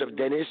lyrics of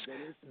Dennis,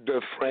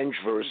 the French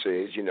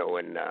verses,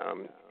 and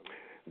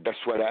that's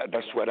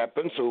what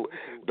happened. So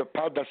the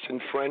part that's in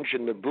French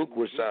in the book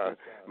was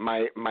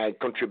my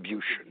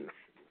contribution.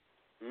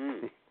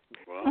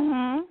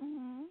 Wow.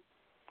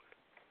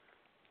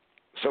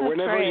 So that's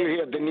whenever great. you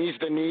hear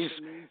Denise,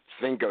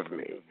 think of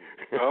me.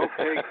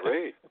 Okay,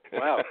 great.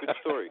 Wow, good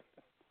story.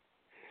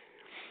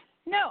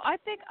 No, I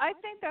think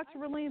that's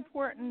really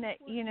important that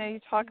you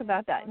talk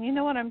about that. And you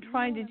know what I'm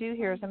trying to do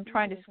here is I'm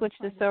trying to switch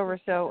this over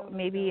so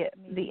maybe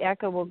the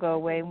echo will go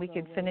away and we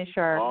can finish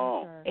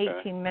our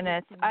 18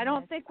 minutes. I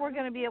don't think we're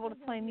going to be able to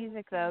play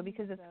music though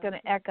because it's going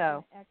to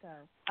echo.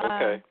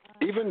 Okay.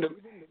 Even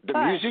the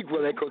music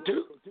will echo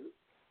too.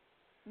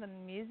 The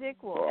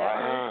music will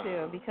echo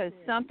too because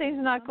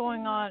something's not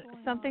going on.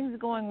 Something's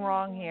going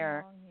wrong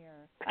here.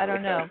 I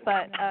don't know,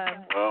 but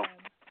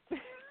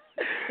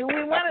do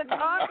we want to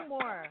talk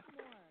more?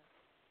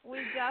 We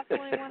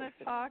definitely want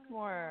to talk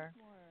more.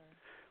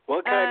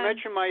 Well, can I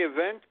mention my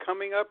event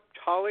coming up,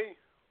 Holly?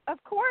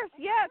 Of course,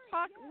 yeah.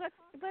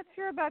 Let's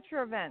hear about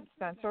your event,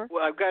 Spencer.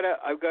 Well, I've got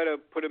to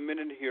put a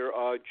minute here.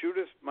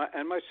 Judith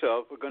and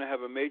myself are going to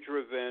have a major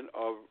event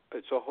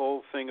it's a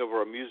whole thing of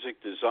our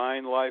music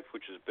design life,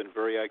 which has been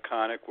very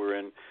iconic. We're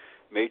in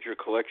major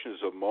collections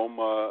of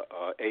MoMA,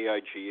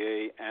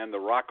 AIGA, and the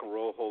Rock and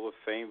Roll Hall of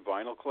Fame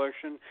vinyl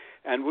collection,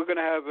 and we're going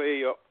to have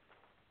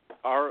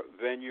our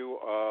venue,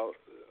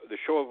 the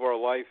show of our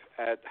life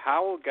at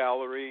Howell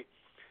Gallery,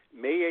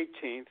 May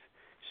 18th,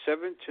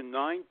 7 to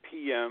 9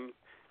 p.m.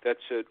 That's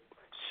at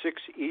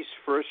 6 East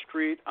 1st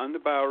Street on the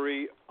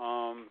Bowery.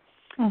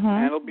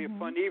 And it'll be a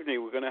fun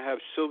evening. We're going to have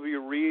Sylvia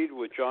Reed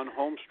with John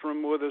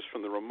Holmstrom with us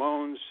from the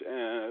Ramones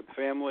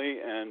family,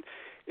 and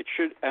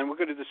we're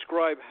going to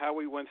describe how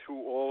we went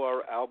through all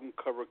our album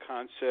cover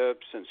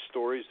concepts and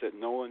stories that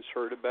no one's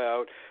heard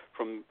about,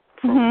 from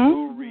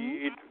Lou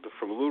Reed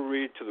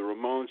to the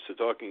Ramones to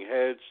Talking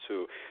Heads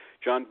to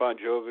John Bon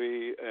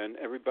Jovi and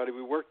everybody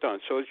we worked on.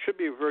 So it should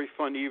be a very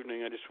fun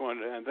evening. I just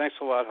wanted to, and thanks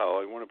a lot,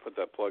 Holly. I want to put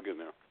that plug in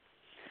there.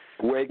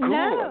 Way cool.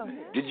 No.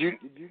 Did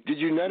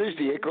you notice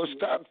the echo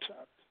stopped?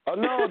 Oh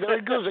no, there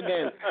it goes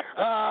again.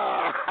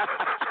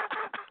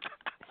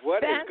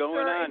 What Spencer, is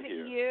going on is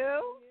here? It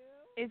you?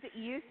 Is it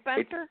you,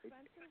 Spencer?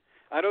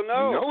 I don't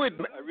know. No, it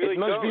really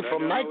must be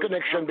from my know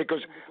connection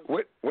because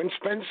when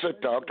Spencer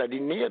talked, I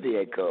didn't hear the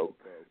echo.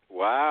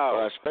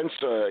 Wow.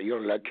 Spencer,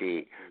 you're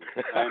lucky.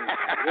 I'm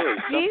really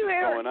something's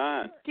going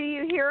on. Do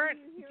you hear it?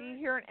 Do you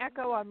hear an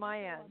echo on my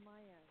end?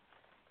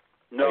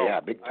 No, oh, yeah,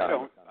 big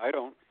time. I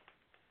don't.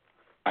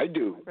 I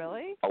do.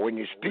 Really? Oh, when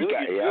you speak,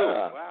 Really,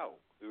 yeah. Wow,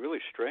 really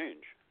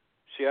strange.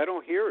 See, I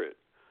don't hear it.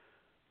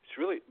 It's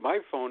really my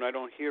phone. I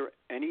don't hear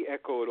any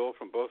echo at all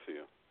from both of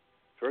you.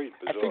 Very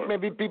bizarre. I think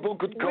maybe people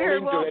could call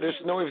in to let us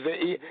know if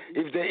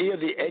they hear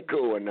the echo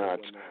or not.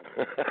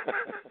 Well,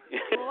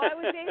 I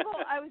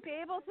was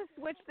able to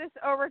switch this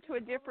over to a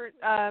different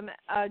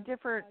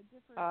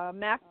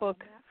MacBook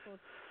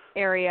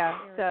area,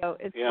 so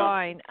it's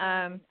fine.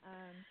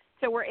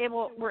 So we're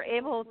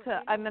able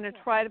to. I'm going to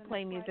try to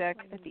play music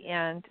at the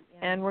end,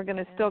 and we're going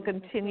to still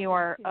continue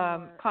our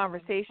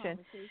conversation.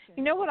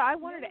 You know what I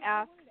wanted to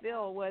ask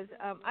Phil was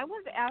I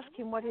wanted to ask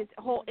him what his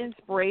whole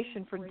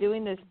inspiration for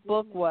doing this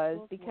book was,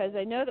 because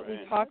I know that we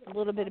talked a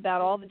little bit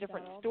about all the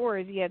different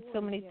stories. He had so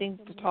many things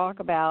to talk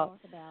about.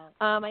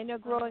 I know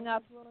growing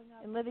up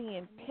and living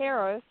in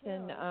Paris,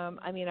 and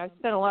I mean I've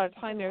spent a lot of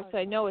time there, so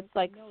I know it's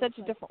like such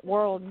a different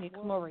world when you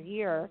come over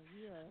here.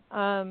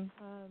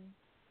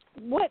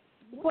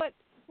 What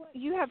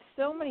you have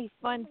so many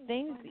fun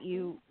things that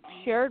you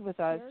shared with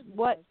us.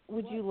 What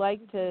would you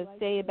like to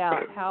say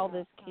about how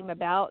this came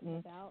about,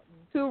 and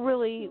who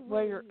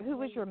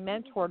was your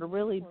mentor to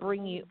really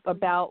bring you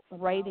about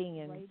writing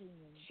and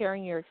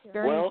sharing your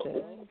experiences?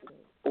 Well,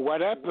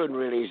 what happened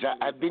really is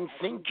I've been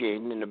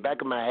thinking in the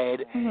back of my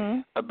head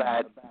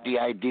about the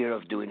idea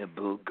of doing a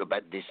book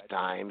about these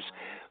times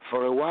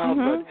for a while,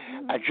 but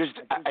I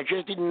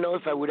just didn't know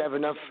if I would have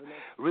enough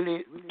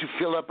really to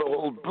fill up a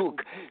whole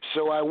book.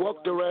 So I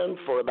walked around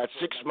for about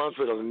 6 months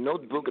with a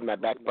notebook in my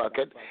back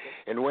pocket,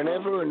 and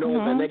whenever an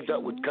old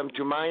anecdote would come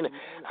to mind,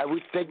 I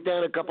would take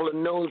down a couple of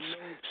notes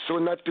so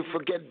not to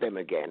forget them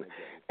again.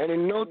 And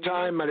in no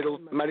time, my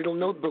little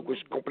notebook was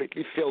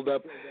completely filled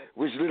up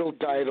with little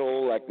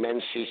titles like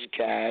Nancy's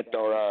Cat,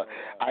 or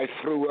I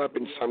threw up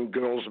in some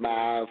girl's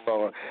mouth,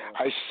 or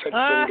I set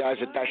some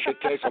guy's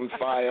attache-case on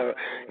fire.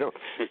 You know,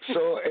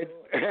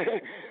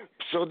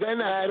 so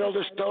then I had all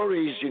the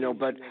stories, you know,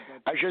 but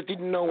I just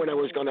didn't know when I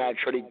was going to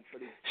actually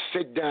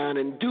sit down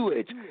and do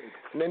it.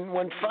 And then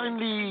what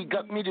finally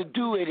got me to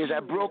do it is I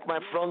broke my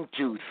front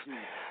tooth.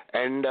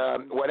 And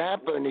what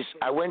happened is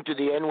I went to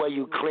the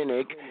NYU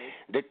clinic.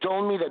 They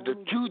told me that the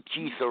two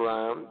teeth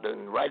around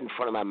and right in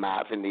front of my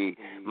mouth and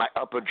my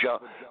upper jaw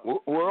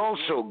were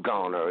also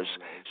goners.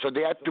 So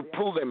they had to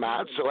pull them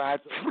out. So I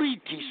had 3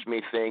 teeth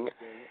missing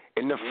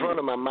in the front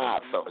of my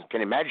mouth. So you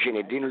can imagine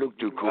it didn't look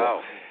too cool.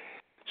 Wow.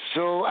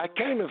 So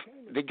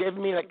they gave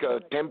me like a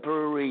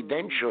temporary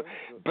denture,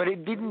 but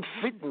it didn't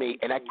fit me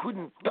and I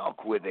couldn't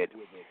talk with it.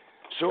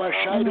 So I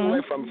shied away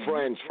from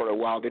friends for a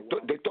while. They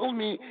told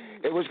me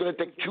it was going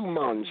to take 2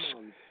 months.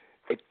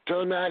 It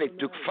turned out it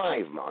took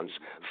 5 months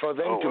for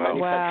them to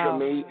manufacture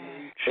me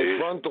a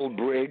frontal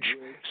bridge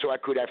so I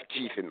could have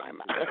teeth in my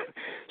mouth.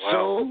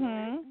 So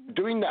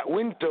during that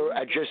winter,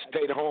 I just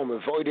stayed home,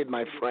 avoided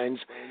my friends,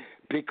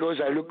 because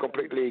I looked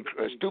completely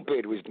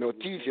stupid with no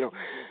teeth, you know.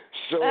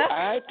 So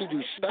I had to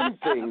do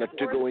something not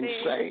to go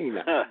insane.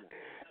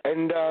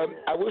 And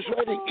I was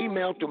writing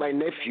email to my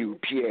nephew,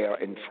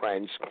 Pierre, in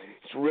France.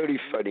 It's really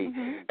funny.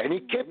 And he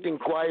kept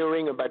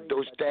inquiring about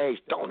those days.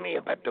 Tell me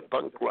about the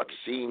punk rock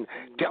scene.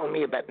 Tell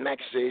me about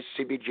Maxis,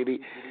 CBGB.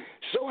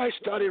 So I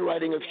started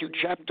writing a few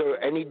chapters,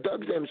 and he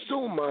dug them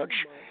so much,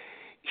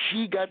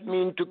 he got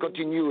me into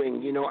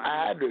continuing. You know,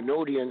 I had an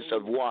audience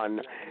of 1,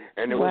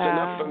 and it was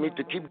enough for me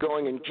to keep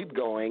going and keep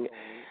going.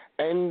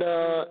 And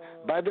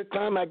by the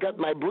time I got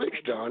my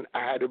bridge done,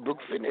 I had a book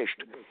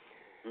finished.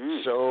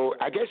 So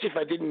I guess if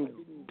I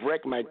didn't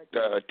break my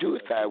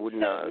tooth, I would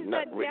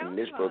not written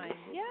this book.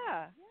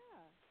 Yeah.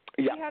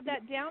 You had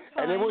that downtime.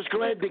 And it was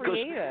great because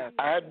creative.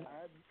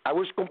 I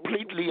was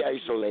completely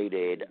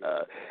isolated.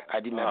 I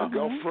didn't have a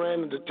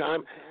girlfriend at the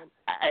time.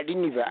 I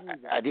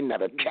didn't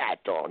have a cat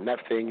or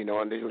nothing, you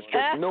know, and there was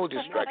just no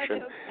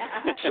distraction.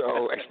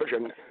 So,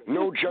 especially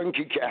no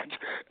junkie cat.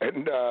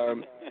 And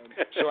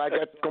so I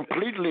got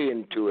completely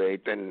into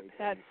it, and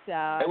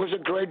it was a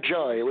great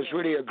joy. It was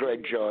really a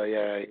great joy.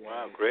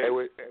 Wow, great.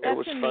 It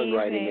was fun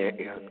writing it.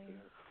 Yeah.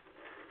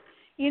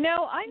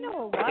 I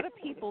know a lot of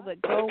people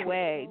that go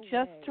away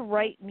just to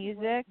write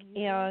music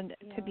and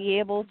to be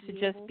able to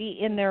just be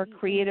in their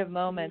creative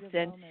moments,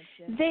 and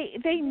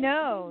they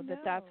know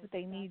that that's what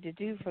they need to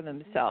do for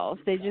themselves.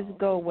 They just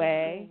go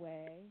away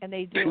and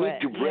they do it.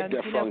 They need to break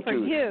their front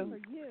tooth.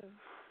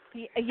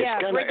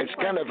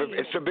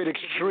 It's a bit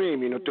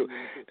extreme,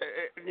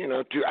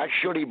 to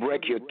actually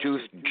break your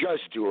tooth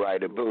just to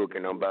write a book,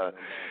 but.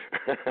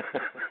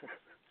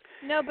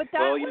 No, but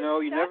you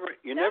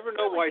never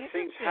know why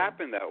things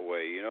happen that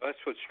way. That's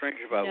what's strange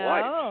about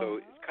life. So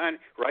it's kind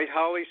of right,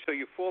 Holly. So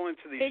you fall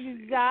into these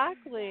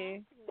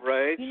exactly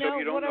right. So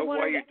you don't know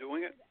why you're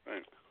doing it.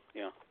 Right.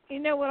 Yeah.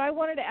 What I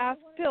wanted to ask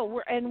Phil,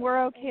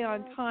 we're okay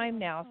on time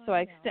now, so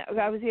I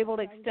was able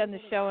to extend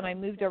the show and I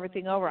moved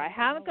everything over. I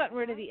haven't gotten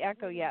rid of the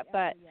echo yet,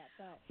 but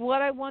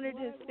what I wanted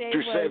to say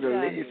was. To say the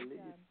least.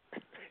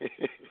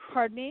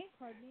 Pardon me.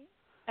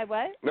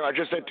 What? No, I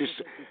just said to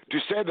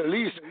say the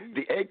least,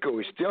 the echo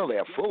is still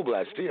there, full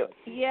blast here.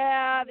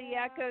 Yeah, the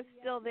echo's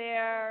still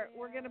there.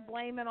 We're going to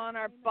blame it on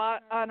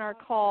our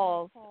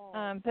calls.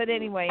 But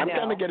anyway, I'm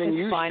kind of getting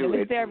used to it. It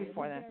was there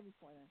before then.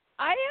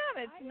 I am.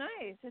 It's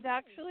nice. It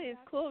actually is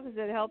cool because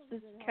it helps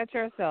us catch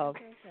ourselves.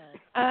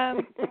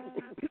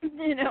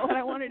 What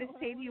I wanted to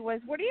say to you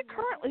was, what are you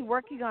currently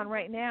working on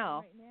right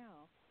now?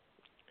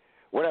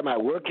 What am I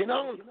working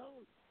on?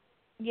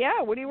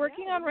 Yeah, what are you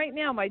working on right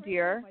now, my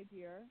dear?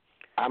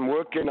 I'm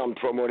working on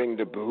promoting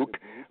the book,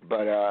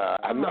 but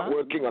I'm not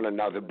working on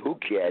another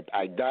book yet.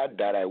 I doubt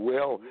that I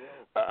will.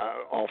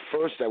 Or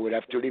first, I would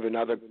have to live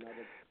another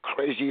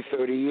crazy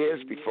 30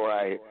 years before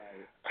I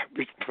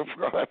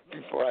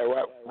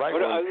write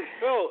one.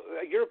 Phil,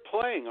 you're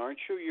playing, aren't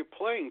you? You're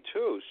playing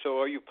too. So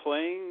are you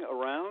playing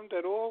around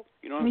at all?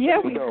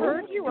 Yeah, we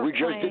heard you were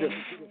playing.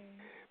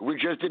 We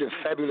just did a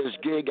fabulous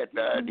gig at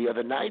the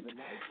other night,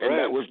 and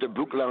that was the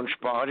book launch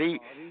party,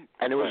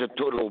 and it was a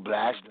total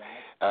blast.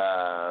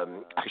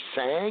 I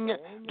sang,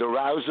 the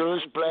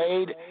Rousers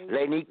played,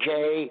 Lenny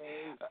Kay,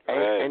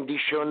 Andy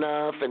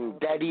Shonoff, and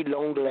Daddy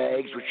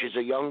Longlegs, which is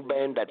a young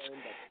band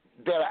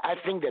I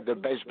think they're the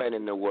best band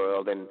in the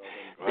world, and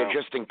they're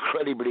just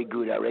incredibly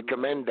good. I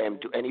recommend them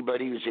to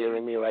anybody who's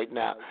hearing me right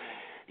now.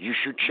 You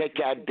should check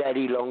out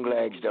Daddy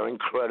Longlegs. They're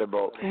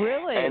incredible.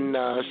 Really? And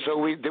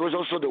there was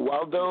also the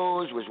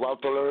Waldos with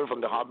Walter Lerr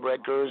from the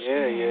Heartbreakers.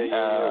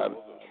 Yeah.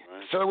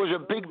 So it was a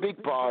big,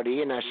 big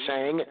party, and I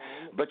sang.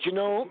 But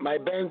my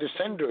band, The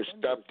Senders,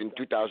 stopped in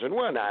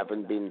 2001. I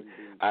haven't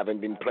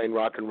been playing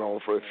rock and roll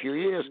for a few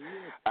years.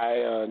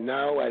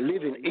 Now I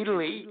live in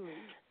Italy,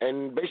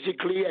 and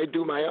basically I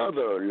do my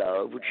other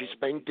love, which is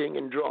painting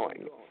and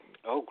drawing.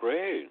 Oh,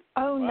 great!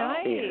 Oh,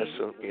 nice. Yeah, painting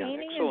excellent.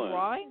 And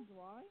drawing.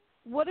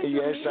 What is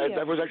your medium?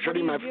 That was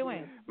actually my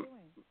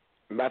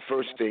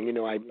first thing.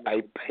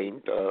 I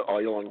paint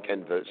oil on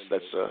canvas.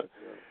 That's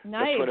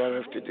what I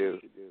have to do.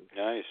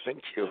 Nice.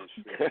 Thank you.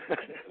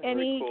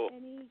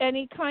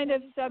 Any kind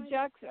of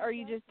subjects? Are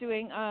you just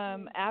doing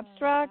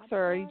abstracts,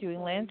 or are you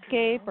doing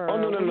landscape? Or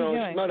no.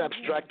 It's not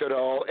abstract at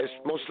all. It's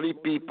mostly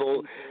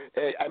people.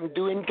 I'm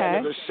doing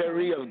kind of a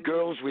series of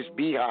girls with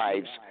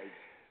beehives.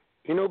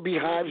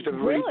 Beehives, the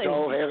very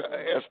tall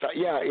hairstyle.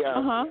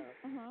 Yeah.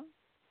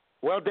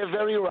 Well, they're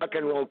very rock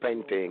and roll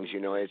paintings.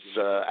 It's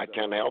I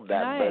can't help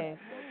that. Nice.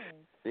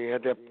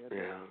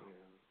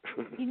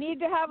 But you need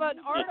to have an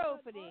art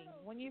opening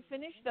when you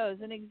finish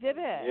those, an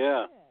exhibit.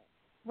 Yeah.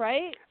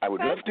 Right? I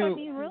would love to. I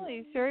mean,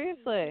 really,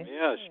 seriously.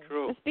 Yeah, it's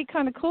true. It'd be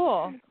kind of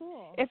cool.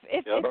 If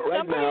but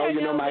right now,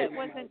 that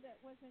wasn't.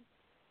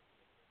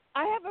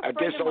 I have a friend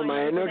I guess all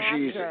my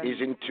energy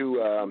is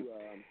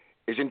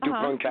into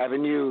Punk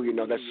Avenue.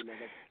 That's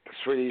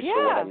really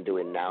what I'm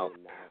doing now.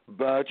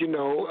 But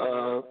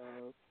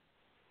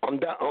on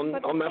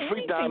my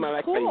free time, I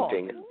like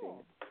painting.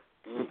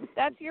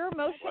 That's your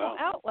emotional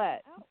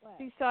outlet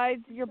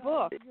besides your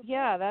book.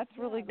 Yeah, that's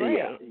really great.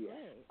 Yeah.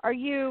 Are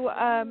you,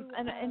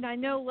 and I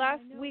know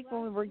last week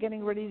when we were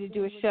getting ready to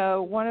do a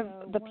show, one of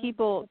the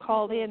people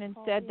called in and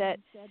said that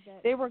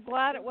they were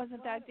glad it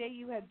wasn't that day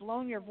you had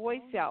blown your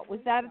voice out.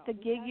 Was that at the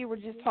gig you were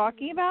just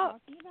talking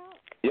about?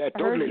 Yeah,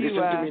 totally.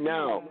 Listen to me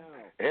now.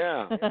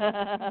 Yeah.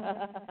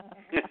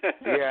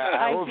 Yeah,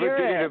 I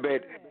overdid it a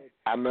bit.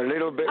 I'm a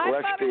little bit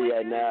rusty,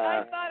 and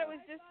I thought it was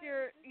just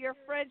your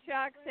French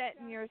accent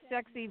and your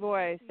sexy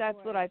voice. That's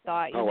what I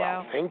thought. You know.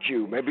 Well, thank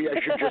you. Maybe I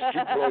should just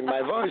keep blowing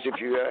my voice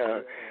if you.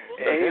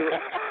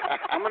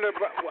 I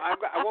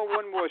want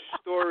one more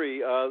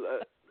story.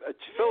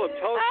 Philip,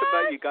 tell us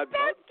about you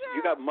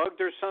got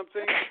mugged or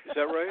something. Is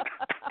that right?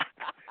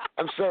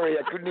 I'm sorry,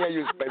 I couldn't hear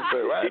you,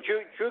 Spencer. What? Did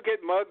you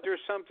get mugged or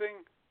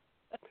something?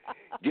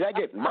 Did I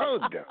get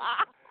mugged?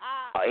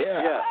 Oh,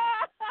 yeah.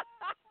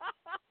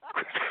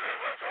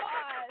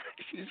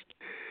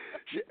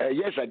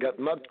 Yes, I got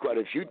mugged quite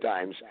a few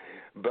times,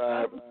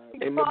 but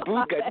in the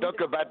book I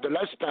talk about the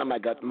last time I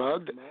got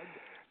mugged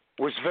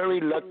was very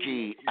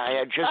lucky. I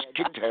had just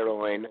kicked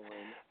heroin.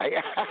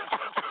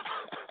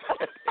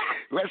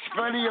 What's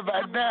funny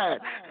about that?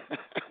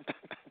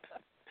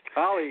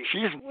 Holly,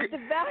 she's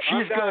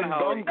going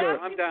bunker.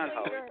 I'm down,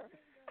 Holly.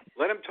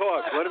 Let him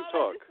talk.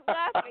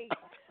 Laughing.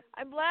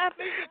 I'm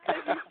laughing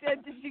because you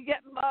said, "Did you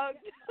get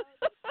mugged?"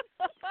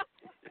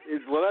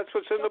 Well, that's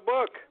what's in the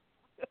book.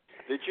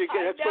 Did you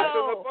get? That's what's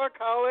in the book,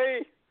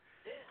 Holly.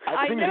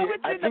 I think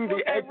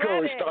the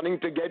echo is it. starting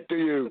to get to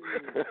you.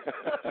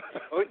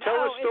 Oh, tell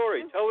a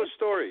story. Tell a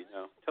story.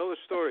 No, tell a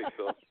story,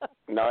 Phil.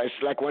 No, it's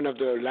like one of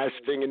the last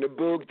thing in the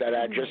book that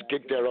I just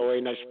kicked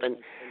heroin.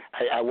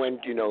 I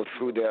went,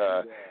 through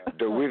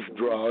the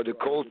withdrawal, the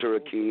cold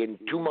turkey, and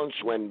 2 months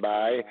went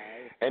by,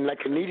 and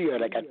like an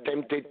idiot, I got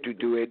tempted to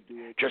do it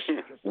just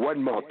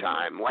one more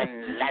time,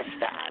 one last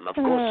time. Of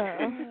course,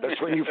 that's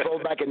when you fall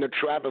back in the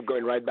trap of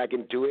going right back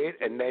into it,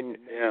 and then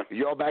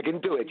you're back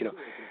into it,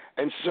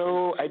 And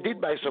so I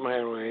did buy some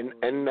heroin,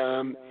 and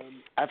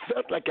I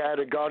felt like I had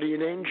a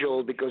guardian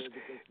angel because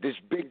this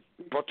big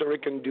Puerto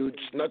Rican dude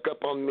snuck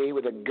up on me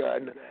with a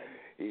gun.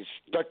 He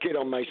stuck it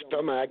on my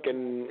stomach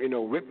and,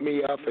 ripped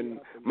me off and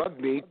mugged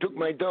me, took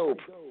my dope.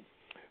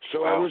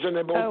 So I wasn't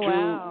able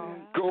to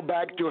go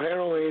back to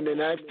heroin,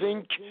 and I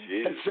think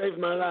that saved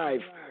my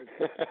life.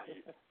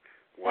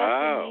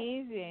 Wow. That's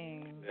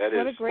amazing.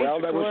 What a great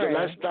story. That was the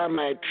last time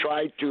I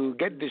tried to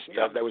get this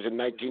stuff. That was in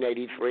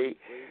 1983.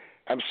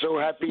 I'm so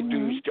happy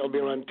to still be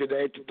around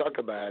today to talk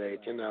about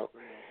it,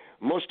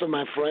 Most of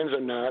my friends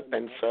are not,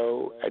 and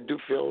so I do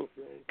feel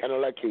kind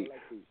of lucky.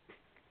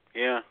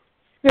 Yeah.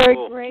 Very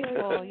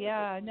grateful.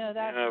 Yeah, no,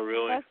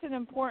 really. That's an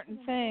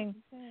important thing.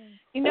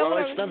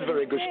 It's not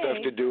very good stuff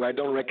to do. I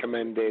don't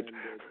recommend it.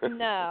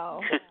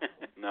 No.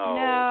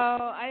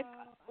 No.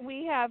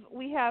 We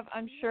have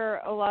I'm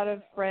sure a lot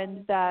of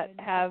friends that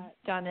have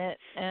done it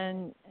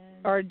and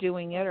are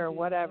doing it or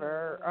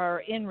whatever,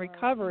 are in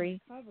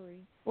recovery.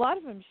 A lot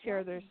of them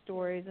share their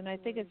stories, and I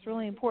think it's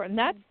really important.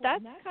 That's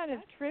kind of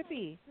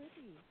trippy.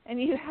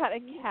 And you had a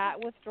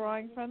cat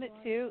withdrawing from it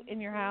too in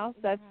your house.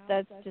 That's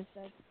just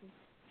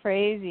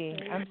crazy.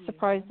 I'm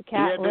surprised the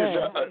cat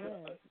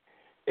lived.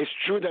 It's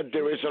true that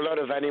there is a lot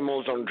of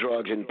animals on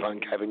drugs in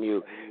Punk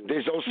Avenue.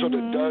 There's also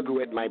the dog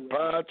who ate my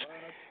pot,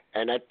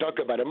 and I talk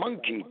about a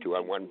monkey too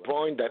at one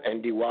point that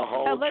Andy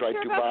Warhol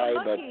tried to buy,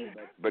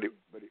 but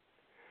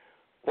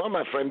well,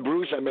 my friend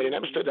Bruce I met in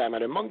Amsterdam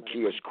had a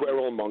monkey, a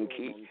squirrel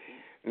monkey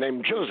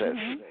named Joseph.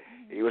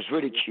 He was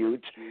really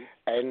cute,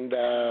 and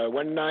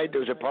one night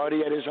there was a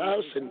party at his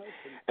house, and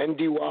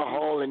Andy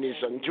Warhol and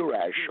his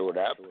entourage showed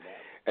up.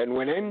 And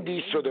when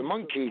Andy saw the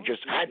monkey, he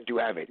just had to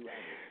have it.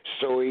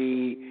 So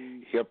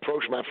he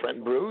approached my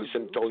friend Bruce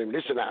and told him,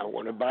 "Listen, I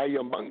want to buy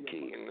your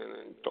monkey," and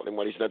told him,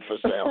 "Well, it's not for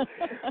sale."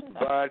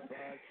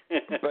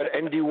 But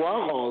Andy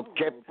Warhol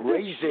kept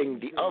raising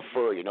the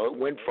offer. It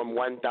went from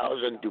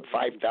 1,000 to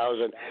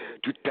 5,000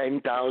 to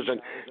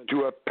 10,000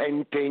 to a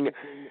painting.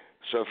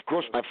 So, of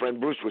course, my friend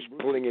Bruce was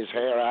pulling his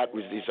hair out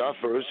with these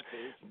offers,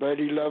 but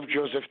he loved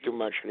Joseph too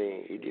much,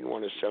 and he didn't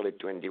want to sell it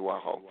to Andy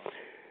Warhol.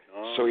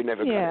 So he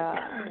never got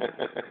it.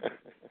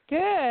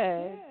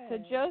 Good. So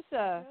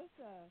Joseph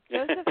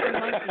the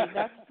monkey,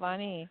 that's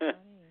funny.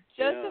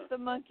 Joseph the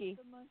monkey.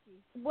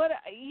 What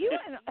you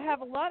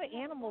have a lot of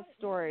animal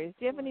stories.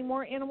 Do you have any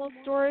more animal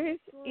stories?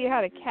 You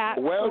had a cat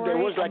Well, story, there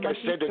was, like I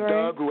said, story. a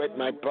dog who ate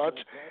my pot.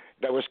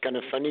 That was kind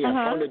of funny. I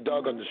found a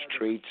dog on the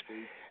street,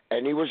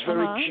 and he was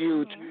very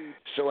cute.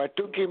 So I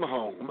took him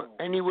home,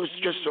 and he was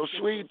just so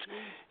sweet.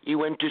 He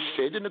went to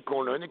sit in the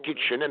corner in the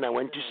kitchen, and I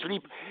went to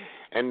sleep.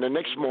 And the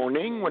next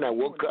morning, when I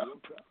woke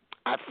up,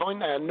 I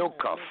found I had no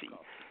coffee.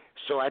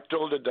 So I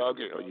told the dog,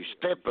 "You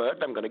stay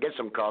put. I'm going to get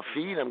some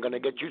coffee, and I'm going to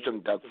get you some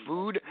dog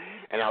food,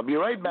 and I'll be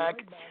right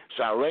back."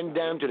 So I ran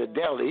down to the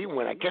deli.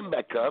 When I came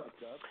back up,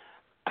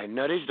 I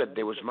noticed that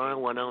there was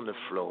marijuana on the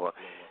floor.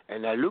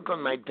 And I looked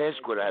on my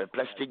desk where I had a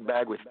plastic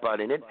bag with pot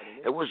in it.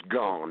 It was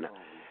gone.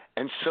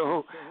 And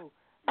so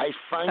I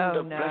find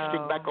the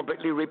plastic bag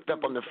completely ripped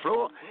up on the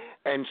floor,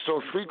 and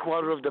so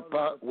 3/4 of the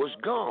pot was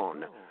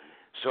gone.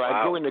 So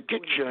I go in the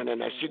kitchen,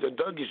 and I see the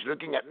dog is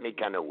looking at me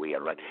kind of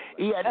weird, right?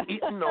 He had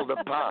eaten all the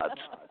pots.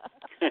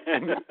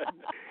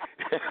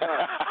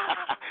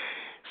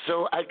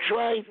 So I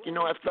tried,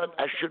 I thought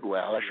I should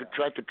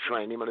try to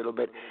train him a little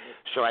bit.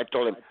 So I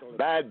told him,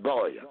 "Bad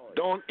boy,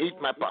 don't eat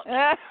my pot."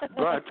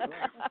 But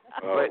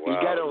he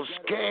got all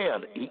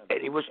scared.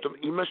 He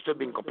must have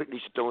been completely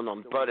stoned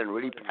on pot and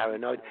really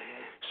paranoid.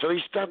 So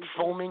he started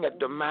foaming at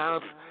the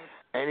mouth,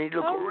 and he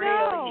looked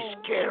really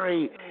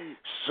scary.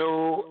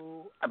 So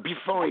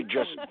before he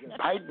just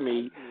bite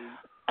me,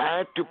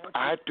 I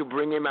had to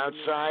bring him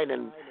outside,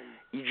 and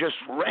he just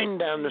ran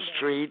down the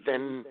street,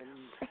 and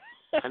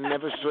I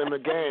never saw him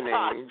again.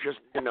 And he just,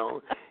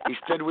 he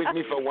stayed with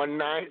me for one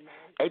night,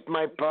 ate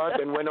my pot,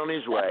 and went on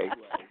his way.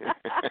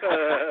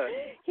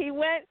 He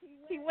had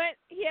the munchies.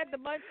 He had to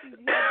go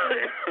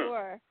to the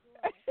store.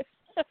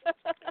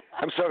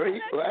 I'm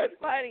sorry, what?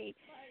 Funny.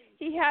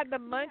 He had the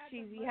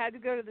munchies. He had to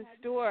go to the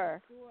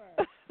store.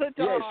 The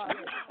dog.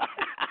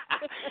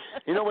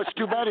 Yes. What's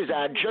too bad is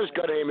I just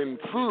got him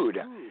food.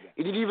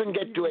 He didn't even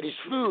get to eat his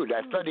food.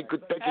 I thought he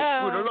could take his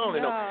food alone,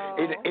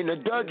 in a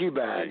doggy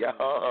bag.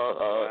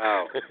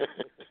 Wow.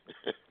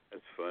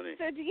 That's funny.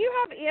 So do you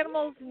have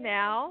animals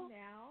now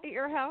at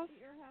your house?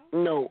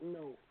 No.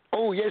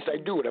 Oh, yes, I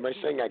do. What am I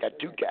saying? I got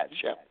 2 cats,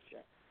 yeah.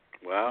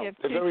 Wow. You have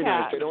They're 2 very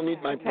cats. nice. They don't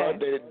eat my pot.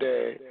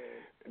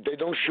 They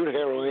don't shoot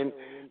heroin.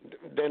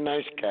 They're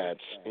nice cats.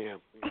 Yeah.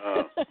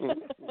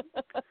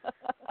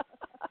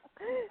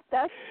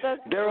 That's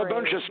They're great. a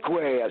bunch of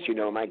squares,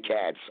 my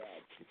cats.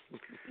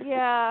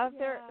 Yeah,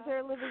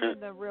 they're living in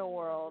the real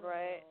world,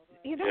 right?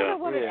 You know what I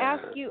want to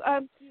ask you?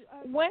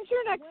 When's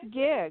your next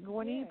gig?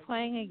 When are you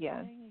playing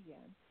again?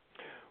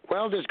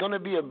 Well, there's going to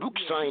be a book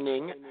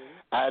signing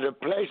at a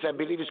place I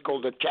believe is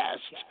called The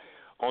Cast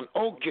on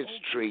Orchid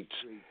Street,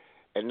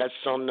 and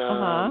that's on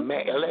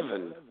May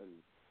 11th.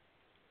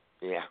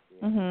 Yeah.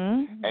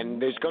 Mm-hmm.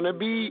 And there's going to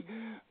be,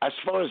 as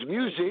far as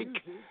music,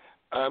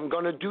 I'm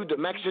going to do the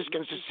Max's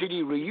Kansas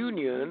City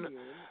reunion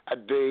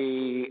at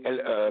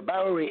the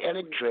Bowery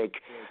Electric,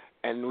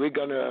 and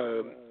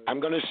I'm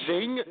going to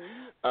sing.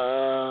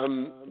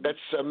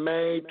 That's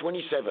May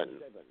 27th.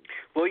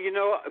 Well,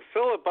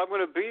 Philip, I'm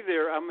going to be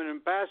there. I'm an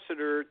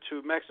ambassador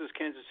to Max's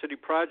Kansas City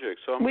Project,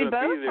 so I'm We going to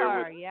be both there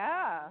are, with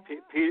yeah.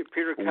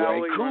 Peter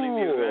Cowley running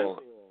the event.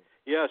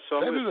 Yeah, so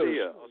I'm going to see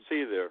you.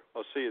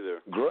 I'll see you there.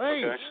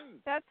 Great. Okay?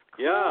 That's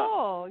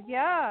cool.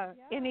 Yeah.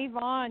 And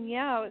Yvonne,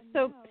 yeah.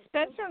 So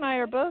Spencer and I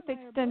are both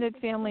extended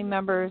family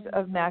members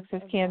of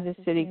Max's Kansas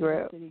City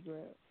group.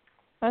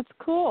 That's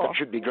cool. That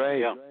should be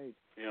great.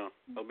 Yeah,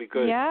 that'll be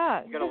good.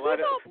 Yeah. You got a lot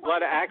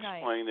of acts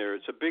playing there.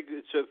 It's a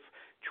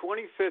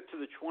 25th to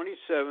the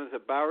 27th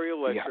at Bowery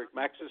Electric,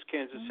 Max's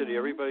Kansas City.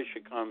 Everybody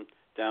should come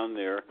down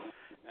there,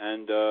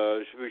 and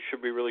it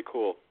should be really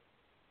cool.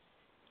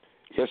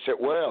 Yes, it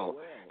will.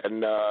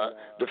 And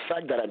the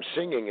fact that I'm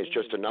singing is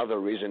just another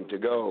reason to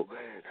go.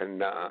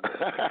 And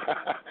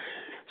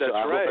so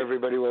I hope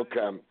everybody will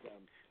come.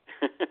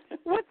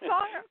 What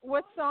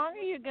song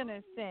are you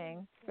gonna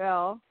sing,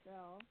 Phil?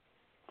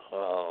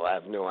 Oh, I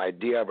have no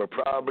idea, but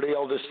probably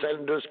all the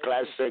Sanders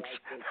classics,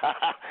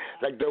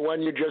 like the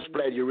one you just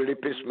played. You really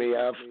pissed me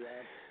off.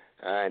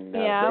 And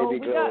Baby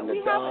Glow in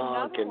the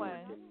Dark.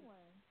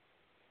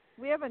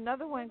 We have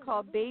another one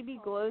called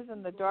Baby Glows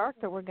in the Dark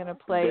that we're going to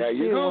play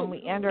too when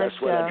we end our show.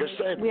 That's what I just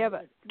said.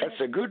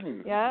 That's a good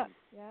one. Yeah.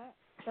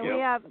 So we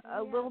have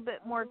a little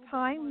bit more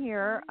time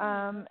here.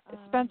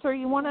 Spencer,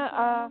 you want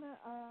to?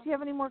 Do you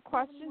have any more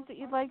questions that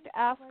you'd like to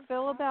ask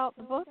Phil about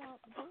the book?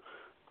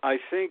 I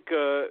think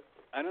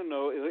I don't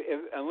know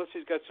unless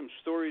he's got some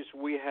stories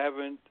we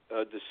haven't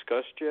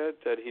discussed yet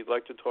that he'd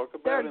like to talk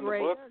about in the book.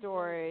 They're great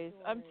stories.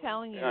 I'm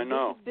telling you, I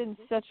know. This has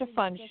been such a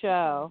fun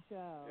show.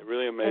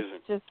 Really amazing.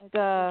 It's just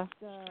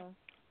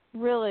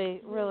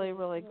really, really,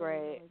 really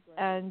great.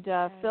 And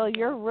Phil,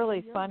 you're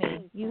really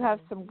funny. You have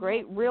some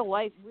great real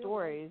life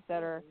stories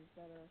that are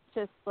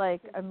just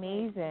like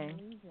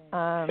amazing.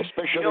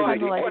 Especially I want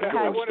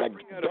to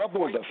bring out a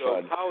point,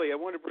 Holly, I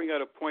want to bring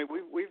out a point.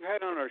 We've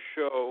had on our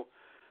show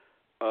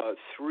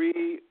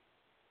 3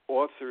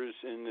 authors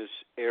in this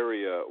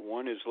area.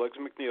 One is Legs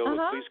McNeil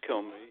with Please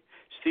Kill Me,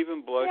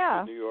 Stephen Blush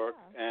with New York,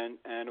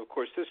 and of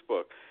course this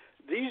book.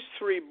 These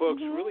 3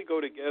 books really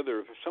go together.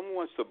 If someone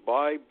wants to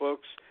buy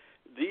books,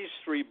 these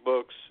 3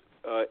 books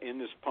in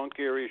this punk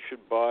area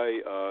should buy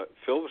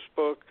Phil's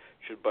book,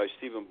 should buy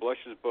Stephen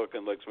Blush's book,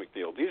 and Legs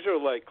McNeil. These are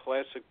like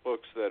classic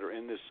books that are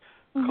in this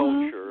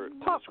culture.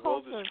 Pop it's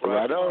well culture.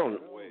 described right on. in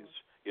different ways.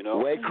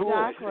 Way cool.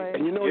 Exactly.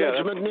 And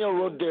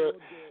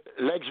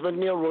Legs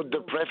McNeil wrote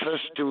the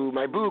preface to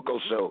my book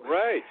also.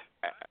 Right.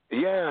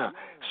 Yeah.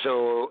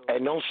 So,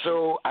 and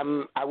also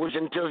I was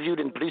interviewed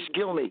in Please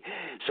Kill Me.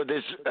 So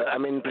there's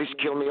Please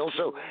Kill Me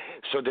also.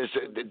 So there's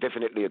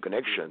definitely a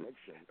connection.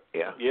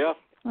 Yeah. Yeah.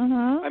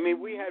 Mm-hmm. I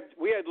mean, we had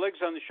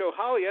Legs on the show.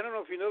 Holly, I don't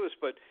know if you know this,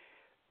 but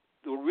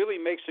what really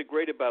makes it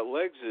great about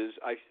Legs is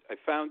I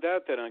found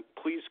out that on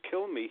Please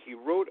Kill Me, he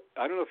wrote,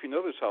 I don't know if you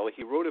know this, Holly,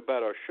 he wrote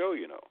about our show,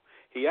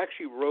 He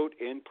actually wrote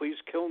in Please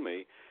Kill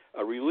Me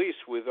a release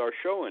with our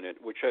show in it,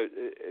 which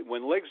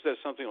when Legs does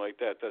something like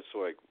that, that's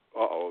like,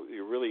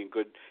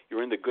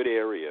 you're in the good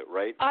area,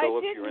 right? I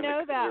Philip, didn't you're in know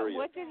the good that. area.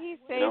 What did he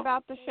say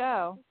about the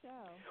show?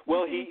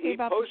 Well, he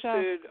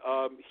posted,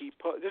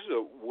 this is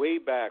way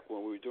back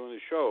when we were doing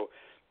the show,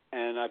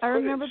 and I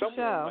remember the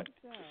show.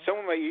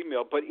 Someone my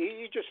email, but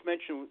he just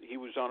mentioned he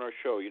was on our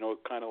show,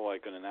 kind of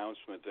like an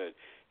announcement that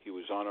he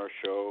was on our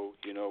show,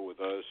 with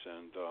us,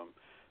 and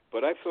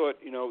but I thought,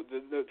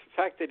 the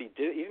fact that he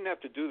didn't have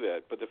to do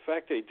that, but the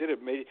fact that he did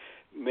it made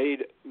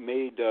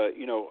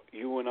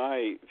you and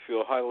I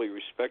feel highly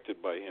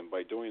respected by him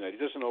by doing that. He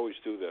doesn't always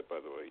do that, by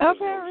the way.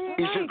 Okay,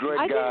 he's a great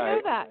guy. I didn't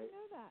know that.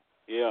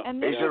 Yeah.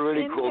 And he's a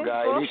really cool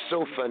guy, and he's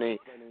so funny.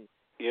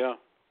 Yeah.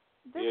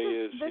 This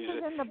is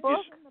in the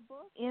book?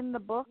 In the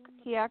book?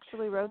 He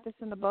actually wrote this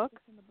in the book?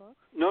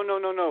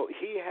 No.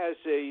 He has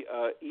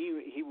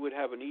he would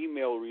have an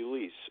email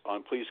release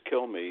on Please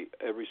Kill Me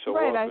every so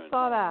often. Right, I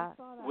saw that.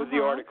 With the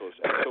articles.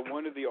 And so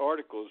one of the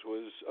articles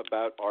was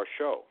about our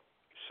show.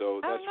 So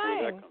that's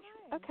where that comes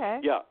from. Okay.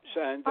 Yeah,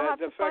 and I'll have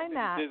the to fact find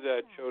that that. he did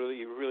that showed that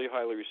he really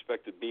highly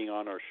respected being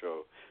on our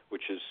show,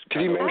 which is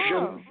Did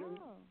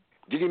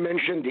he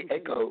mention the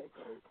echo?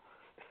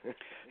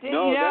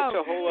 No, that's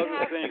a whole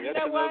other thing.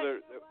 That's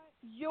another.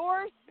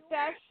 You're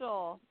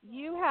special.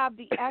 You have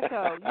the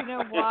echo. You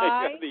know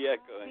why? The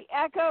echo. The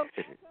echo.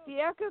 The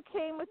echo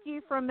came with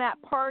you from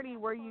that party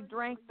where you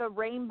drank the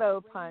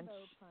rainbow punch.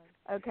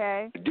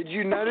 Okay. Did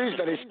you notice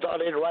that it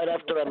started right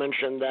after I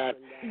mentioned that?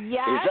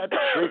 Yes. Is that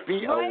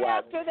trippy or right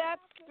what? after that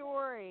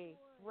story.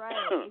 Right.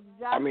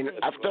 Exactly. I mean,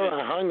 after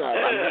I hung up,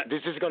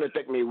 this is going to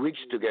take me weeks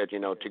to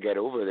get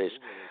over this.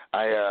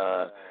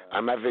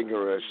 I'm having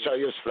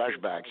serious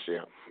flashbacks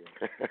here.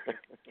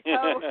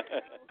 Oh.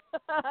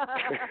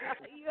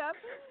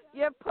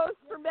 you have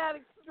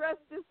post-traumatic stress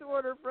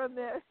disorder from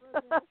this.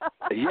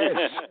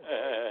 Yes.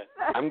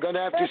 I'm going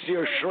to have to see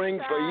her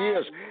shrink for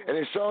years, and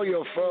it's all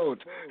your fault.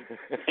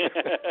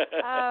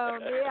 Oh,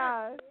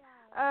 yeah.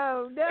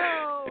 Oh,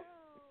 no.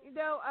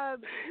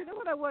 You know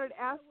what I wanted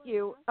to ask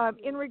you?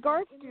 In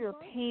regards to your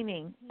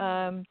painting,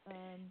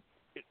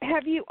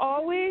 have you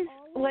always,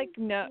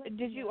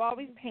 did you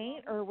always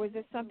paint, or was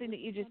this something that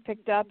you just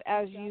picked up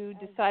as you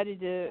decided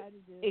to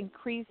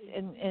increase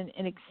and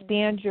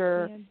expand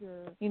your,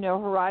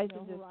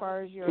 horizons as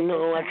far as your...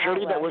 No,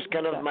 actually, that was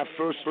kind of my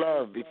first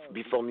love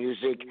before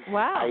music.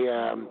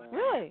 Wow.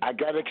 Really? I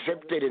got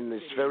accepted in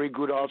this very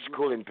good art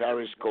school in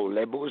Paris called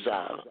Les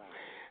Beaux-Arts.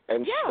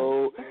 And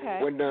so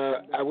when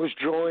I was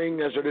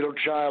drawing as a little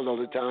child all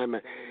the time,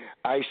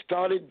 I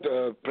started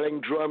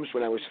playing drums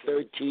when I was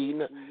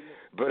 13,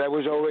 but I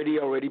was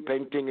already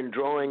painting and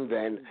drawing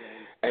then.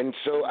 And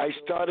so I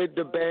started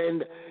the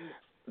band,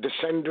 The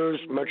Senders,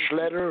 much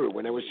later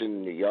when I was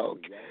in New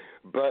York.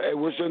 But it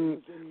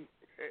wasn't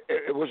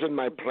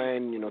my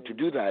plan, to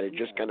do that. It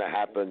just kind of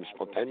happened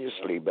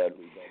spontaneously. But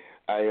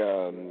I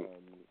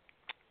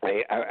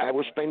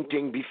was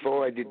painting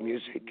before I did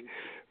music.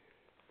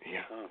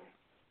 Yeah.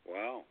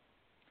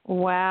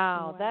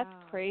 Wow, that's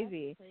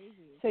crazy.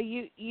 So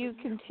you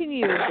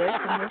continue this,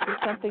 and this is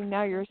something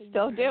now you're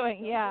still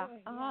doing, yeah.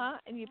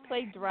 And you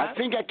play drums. I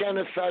think I kind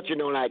of thought,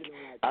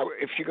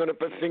 if you're going to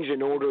put things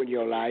in order in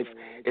your life,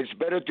 it's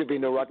better to be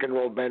in a rock and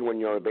roll band when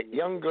you're a bit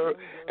younger,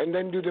 and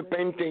then do the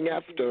painting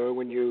after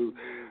when you're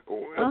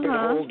a bit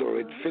older.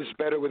 It fits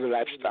better with the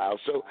lifestyle.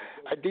 So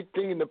I did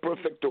things in the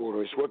perfect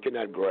order. It's working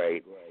out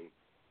great.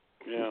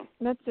 Yeah,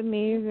 that's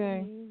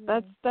amazing.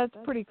 That's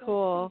pretty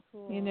cool.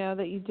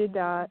 That you did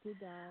that.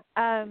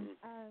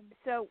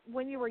 So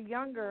when you were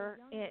younger,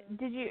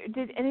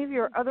 did any of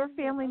your other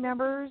family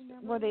members,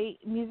 were they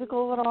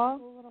musical at all?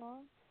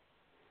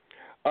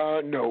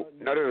 No,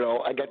 not at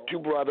all. I got two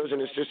brothers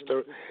and a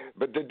sister,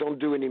 but they don't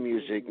do any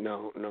music.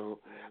 No.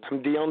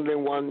 I'm the only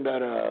one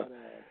that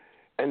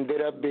ended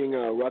up being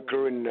a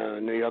rocker in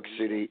New York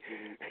City.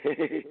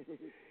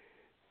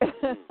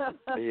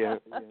 Yeah.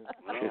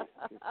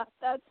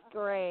 That's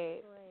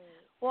great.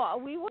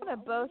 Well, we want to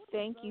both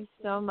thank you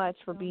so much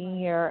for being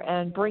here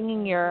and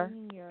bringing your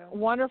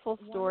wonderful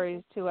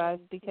stories to us,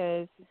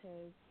 because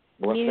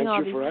meeting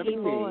all these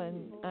people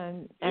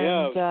and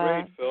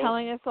great,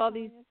 telling us all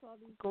these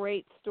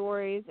great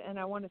stories. And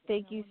I want to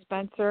thank you,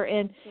 Spencer.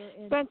 And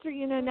Spencer,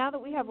 now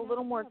that we have a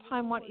little more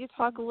time, why don't you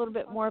talk a little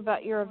bit more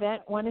about your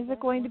event? When is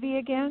it going to be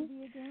again?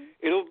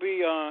 It'll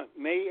be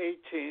May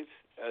 18th.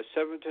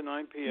 7 to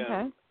 9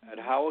 p.m. at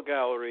Howell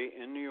Gallery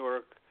in New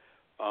York,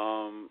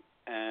 and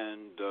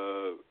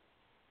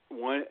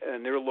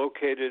they're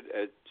located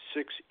at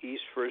 6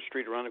 East 1st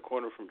Street, around the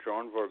corner from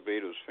John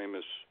Varvatos'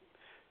 famous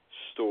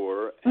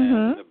store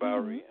and the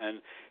Bowery.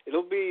 And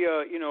it'll be,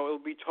 it'll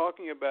be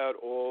talking about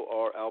all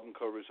our album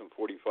covers and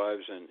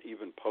 45s and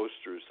even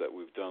posters that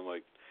we've done,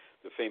 like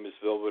the famous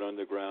Velvet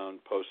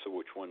Underground poster,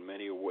 which won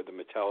many awards, the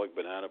Metallic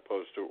Banana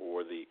poster,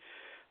 or the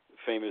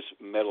famous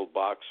metal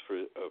box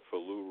for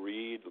Lou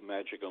Reed, the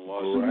Magic and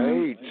Lost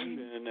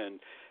edition,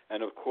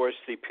 and of course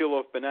the Peel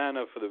Off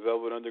Banana for the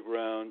Velvet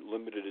Underground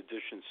limited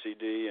edition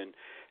CD,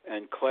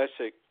 and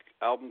classic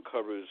album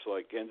covers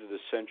like End of the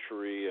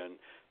Century and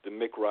the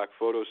Mick Rock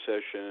photo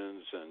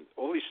sessions, and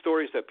all these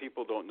stories that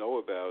people don't know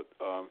about.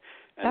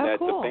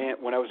 The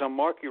band, when I was on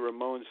Marky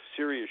Ramone's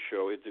Sirius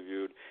show,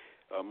 interviewed.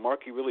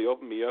 Marky really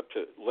opened me up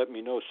to let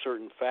me know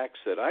certain facts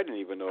that I didn't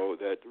even know,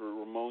 that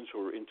Ramones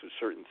were into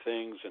certain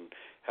things and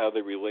how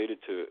they related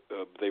to.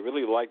 They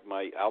really liked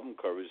my album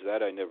covers,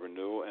 that I never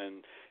knew,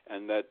 and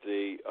that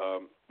they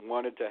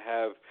wanted to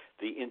have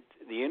the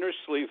inner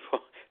sleeve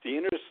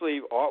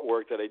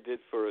artwork that I did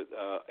for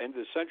End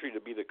of the Century to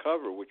be the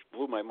cover, which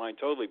blew my mind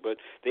totally. But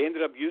they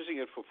ended up using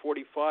it for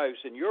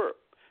 45s in Europe.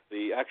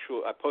 The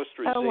actual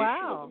posterization of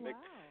the Mick.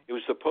 It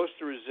was the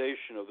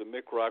posterization of the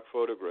Mick Rock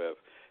photograph.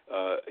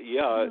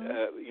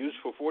 Used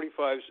for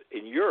 45s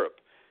in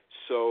Europe.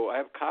 So I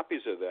have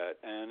copies of that,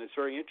 and it's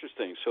very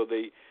interesting. So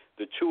the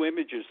two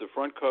images, the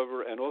front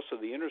cover and also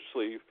the inner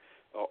sleeve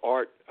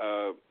art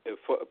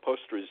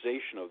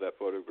posterization of that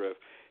photograph,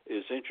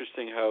 is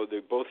interesting how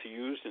they're both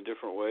used in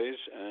different ways,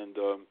 and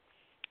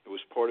it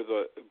was part of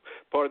the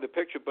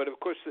picture. But of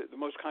course, the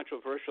most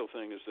controversial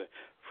thing is the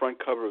front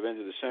cover of End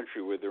of the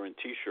Century, where they're in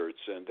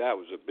T-shirts, and that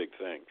was a big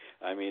thing.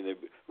 I mean, the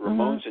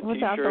Ramones in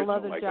without T-shirts. The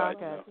leather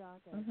jacket.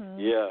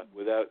 Yeah,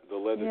 without the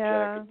leather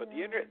jacket. But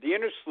the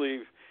inner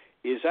sleeve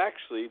is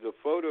actually the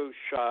photo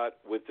shot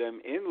with them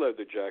in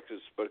leather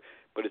jackets, but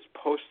it's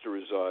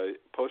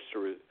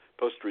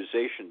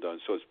posterization done.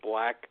 So it's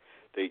black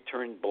they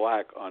turn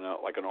black on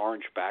like an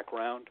orange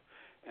background,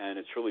 and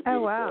it's really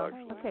beautiful. Oh wow!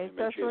 Actually. Okay,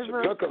 so it's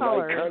reverse Talk of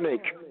color.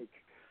 iconic.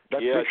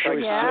 That Yeah, picture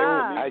is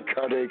yeah.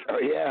 so iconic. Oh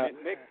yeah.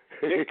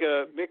 And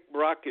Mick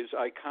Brock is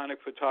iconic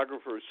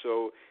photographer,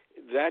 so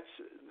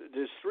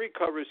there's 3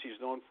 covers he's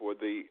known for: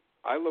 the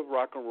I Love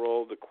Rock and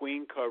Roll, the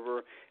Queen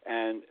cover,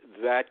 and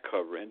that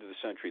cover, End of the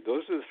Century.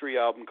 Those are the 3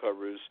 album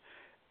covers.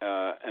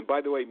 And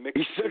by the way, Mick,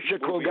 he's such a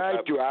cool guy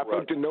to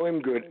happen to know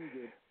him good.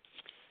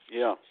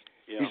 Yeah.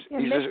 He's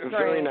a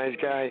very nice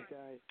guy.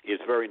 He's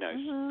very nice,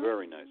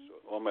 very nice.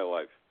 All my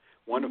life,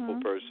 wonderful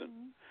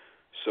person.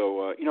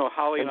 So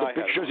Holly and the I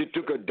pictures he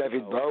took of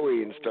David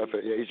Bowie and stuff.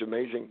 Yeah, he's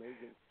amazing.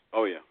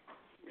 Oh yeah.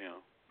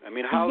 I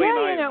mean, Holly and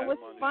I. Yeah,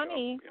 what's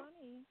funny.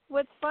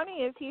 What's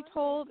funny is he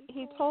told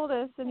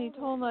us, and he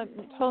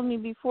told me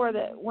before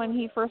that when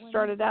he first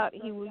started out,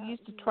 he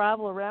used to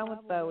travel around with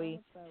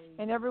Bowie,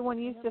 and everyone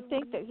used to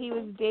think that he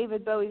was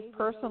David Bowie's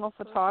personal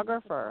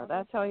photographer.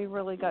 That's how he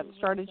really got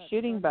started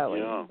shooting Bowie.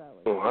 Yeah.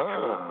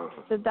 Wow.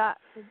 So that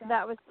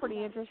was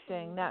pretty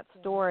interesting, that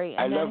story.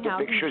 And I then love the how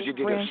pictures you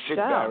did of branched Sid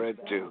out.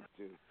 Barrett too.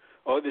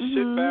 Oh, the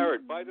Sid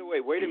Barrett. By the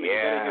way, wait a minute.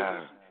 Yeah. You gotta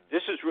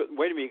hear this.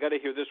 Wait a minute. You got to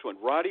hear this one.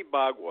 Roddy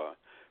Bagua,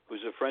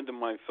 who's a friend of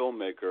mine,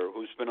 filmmaker,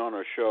 who's been on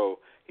our show.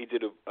 He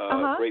did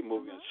a great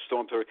movie on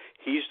Storm Theory.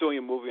 He's doing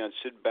a movie on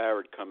Sid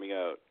Barrett coming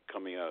out.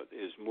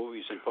 His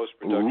movie's in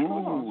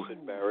post-production with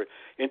Sid Barrett.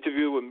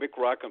 Interview with Mick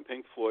Rock and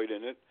Pink Floyd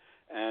in it.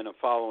 And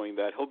following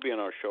that, he'll be on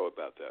our show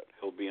about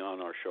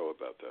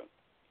that.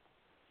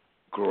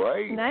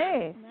 Great.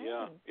 Nice.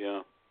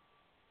 Yeah.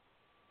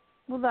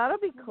 Well, that'll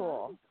be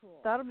cool.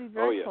 That'll be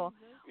very cool.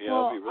 Yeah,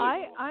 well, it'll be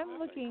really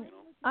cool.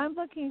 I'm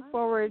looking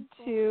forward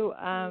to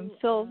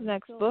Phil's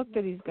next book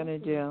that he's going to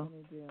do,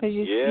 because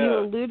you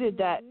alluded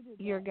that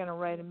you're going to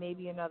write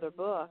maybe another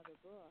book.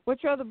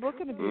 What's your other book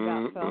going to be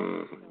about,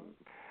 Phil?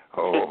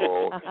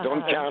 Oh,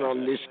 don't count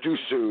on this too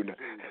soon.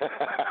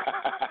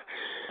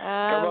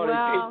 Come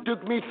on, it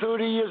took me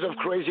 30 years of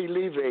crazy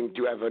living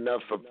to have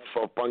enough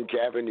for Punk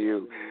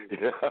Avenue.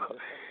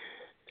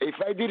 If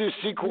I did a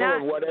sequel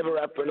of whatever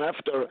happened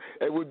after,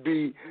 it would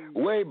be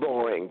way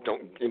boring,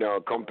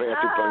 compared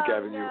to Punk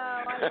Avenue.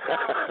 No,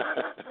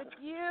 with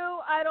you,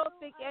 I don't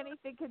think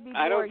anything could be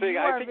boring.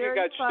 I think you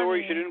got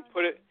stories you didn't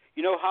put it.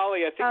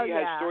 Holly, I think he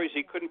has stories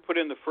he couldn't put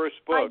in the first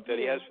book that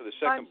he has for the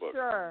second book.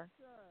 Sure.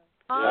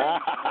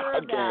 I'm sure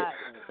of that.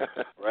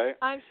 Right?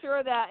 I'm sure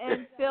of that.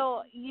 And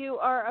Phil, you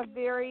are a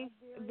very,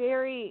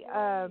 very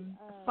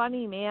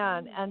funny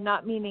man, and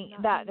not meaning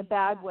that in a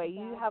bad way.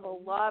 You have a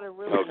lot of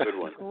really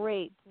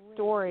great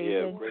stories.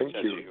 Yeah, and great sense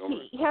of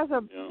humor.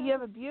 You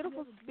have a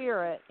beautiful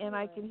spirit, and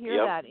I can hear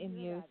that in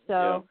you.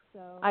 So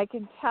I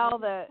can tell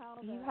that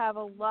you have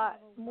a lot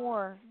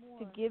more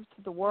to give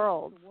to the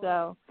world.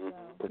 So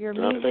your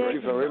music, thank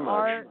you very and much.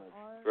 art.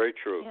 Very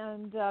true.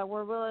 And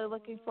we're really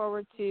looking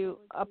forward to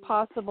a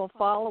possible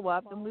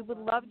follow-up, and we would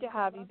love to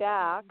have you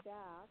back.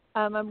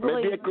 I'm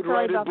really Maybe I could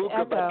sorry write a about book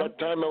the about echo. that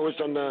time I was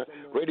on a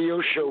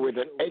radio show with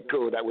an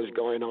echo that was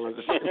going on at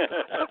the same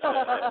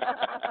time.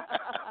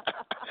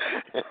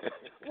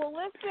 Well,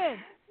 listen,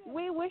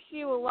 we wish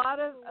you a lot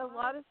of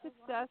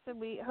success, and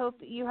we hope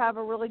that you have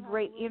a really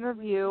great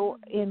interview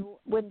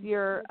with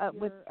your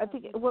with I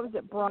think what was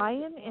it,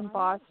 Brian in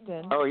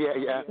Boston. Oh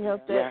yeah. We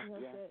hope that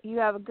you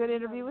have a good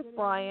interview with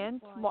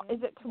Brian.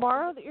 Is it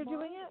tomorrow that you're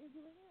doing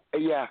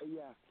it? Yeah,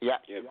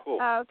 cool.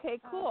 Okay,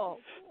 cool.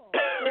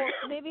 Well,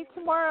 maybe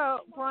tomorrow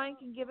Brian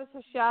can give us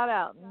a shout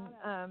out.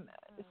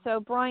 So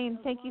Brian,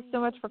 thank you so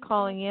much for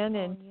calling in,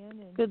 and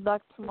good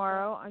luck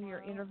tomorrow on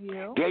your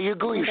interview. There you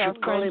go. You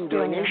should call him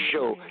during his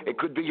show. It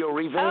could be your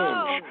revenge.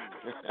 Oh.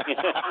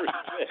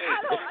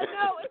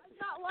 No, it's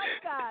not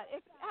like that.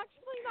 It's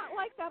actually not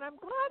like that. I'm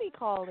glad he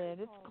called in.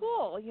 It's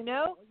cool,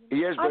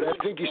 Yes, but I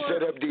think he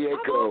set up the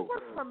echo.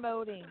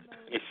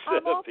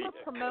 I'm all for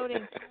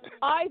promoting.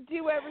 I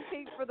do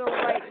everything for the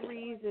right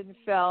reason,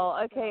 Phil.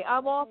 Okay,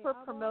 I'm all for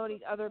promoting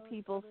other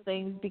people's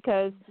things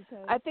because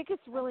I think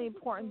it's really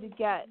important to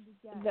get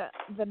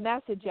the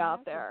message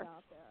out there.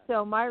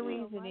 So my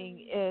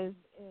reasoning is,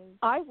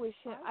 I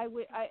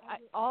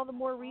all the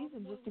more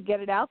reason just to get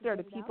it out there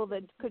to people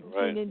that couldn't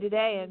tune in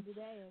today. And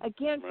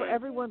again, for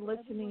everyone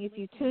listening, if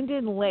you tuned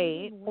in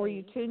late or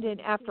you tuned in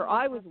after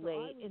I was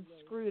late and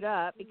screwed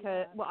up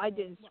I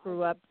didn't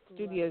screw up, the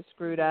studio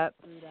screwed up,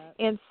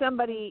 and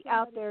somebody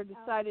out there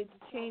decided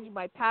to change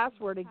my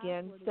password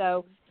again.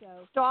 So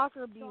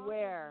stalker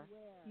beware.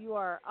 You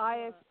are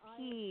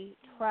ISP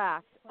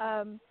tracked.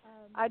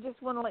 I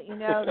just want to let you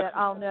know that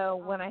I'll know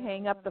when I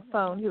hang up the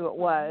phone who it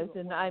was,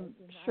 and I'm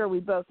sure we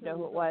both know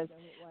who it was.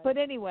 But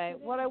anyway,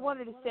 what I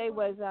wanted to say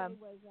was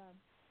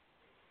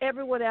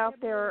everyone out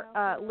there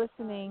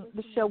listening,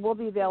 the show will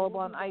be available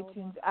on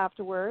iTunes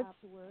afterwards,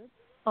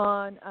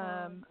 on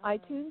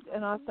iTunes,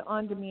 and also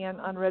on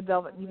demand on Red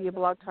Velvet Media,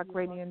 Blog Talk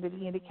Radio, and the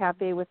Indie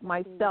Cafe with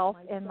myself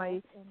and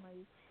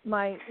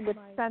with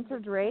Spencer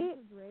Drake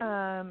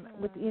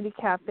with the Indie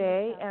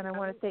Cafe, and I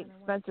want to thank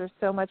Spencer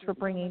so much for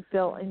bringing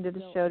Phil into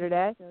the show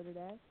today.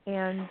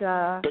 And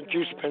thank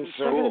you,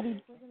 Spencer.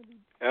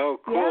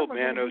 Cool,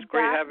 man. It was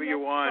great having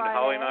you on.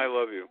 Holly and I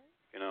love you.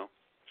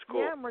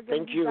 cool. Yeah, and we're going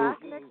to Thank be you. back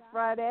next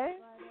Friday.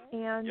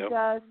 And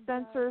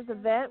Spencer's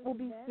event will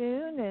be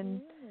soon.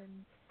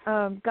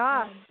 And,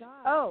 gosh.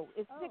 Oh,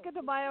 it's Cinco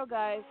de Mayo,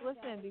 guys.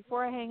 Listen,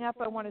 before I hang up,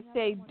 I want to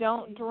say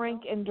don't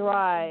drink and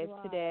drive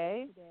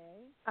today.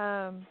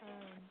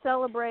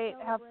 Celebrate,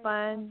 have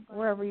fun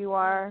wherever you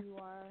are.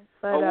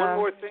 But, one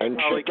more thing, and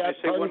Holly. check out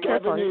Can I say Punk one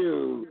more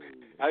Avenue.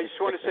 I just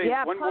want to say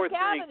one more Punk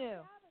thing.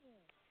 Avenue.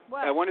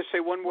 What? I want to say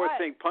one more What?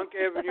 thing. Punk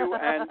Avenue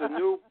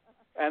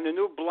and the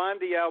new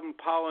Blondie album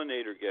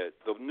Pollinator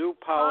the new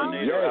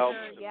Pollinator album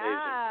is amazing.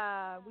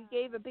 Yeah, we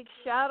gave a big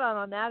shout out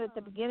on that at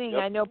the beginning.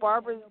 Yep. I know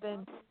Barbara's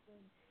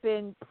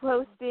been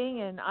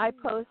posting, and I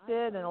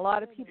posted, and a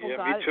lot of people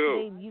got it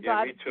today. And you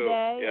got it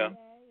today. Yeah.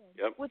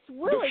 Yep. What's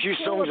really The few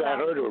cool songs I about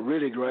heard were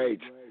really great.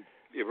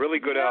 Yeah, really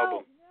good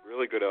album.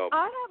 Really good album.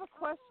 I have a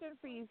question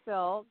for you,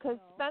 Phil, because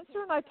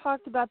Spencer and I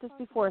talked about this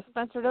before.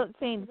 Spencer, don't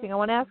say anything. I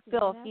want to ask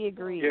Phil if he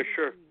agrees. Yeah,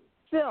 sure.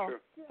 Phil, Sure.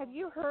 have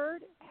you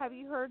heard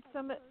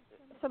some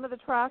of the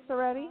tracks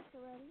already?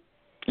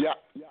 Yeah.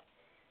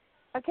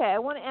 Okay, I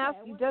want to ask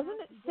you, doesn't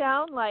it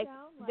sound like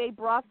they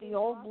brought the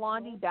old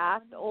Blondie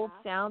back, the old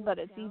sound, but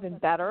it's even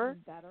better?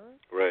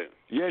 Right.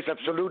 Yes,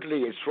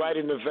 absolutely. It's right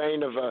in the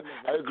vein of.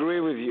 I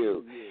agree with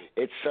you.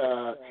 It's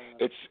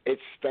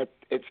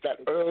that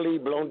early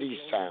Blondie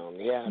sound.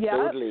 Yeah,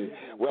 totally.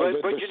 Well,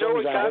 but the you know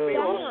what songs I got me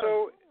heard-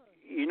 also?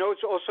 You know,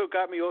 it's also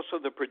got me also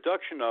the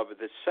production of it,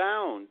 the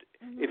sound.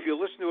 Mm-hmm. If you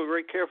listen to it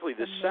very carefully,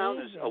 the sound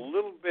is a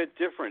little bit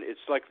different. It's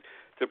like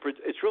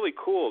it's really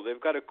cool. They've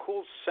got a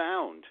cool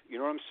sound. You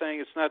know what I'm saying?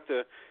 It's not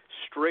the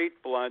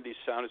straight Blondie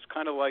sound. It's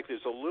kind of like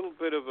there's a little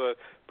bit of a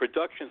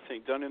production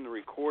thing done in the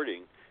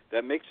recording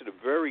that makes it a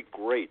very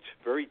great,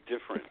 very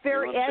different. It's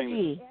very you know what I'm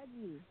edgy.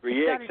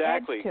 saying? Yeah,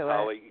 exactly, edge to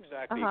Holly. it.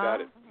 Exactly, you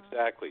got it.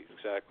 Exactly.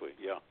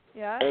 Yeah.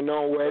 Yeah. And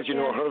always, you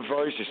know, her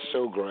voice is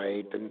so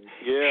great, and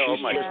she's oh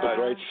my just God. a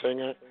great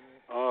singer.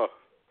 Oh,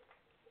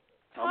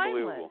 Timeless.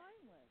 unbelievable.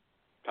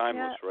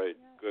 Timeless, right?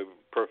 Good,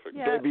 perfect.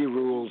 Yeah. Debbie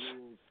rules.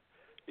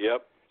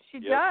 Yep. She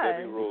Yep, does.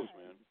 Debbie rules,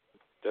 man.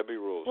 Debbie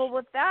rules. Well,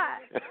 with that,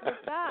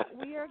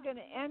 we are going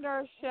to end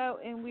our show,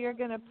 and we are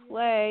going to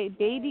play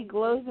 "Baby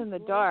Glows in the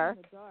Dark."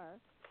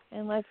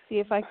 And let's see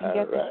if I can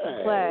get this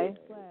to play.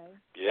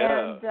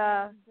 Yeah.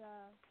 And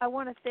I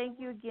want to thank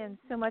you again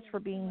so much for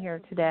being here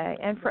today.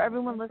 And for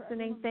everyone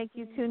listening, thank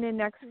you. Tune in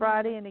next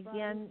Friday. And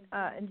again,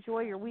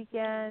 enjoy your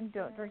weekend.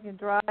 Don't drink and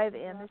drive.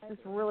 And this is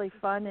really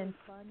fun. And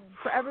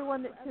for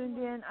everyone that tuned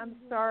in, I'm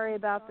sorry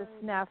about the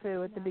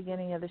snafu at the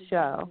beginning of the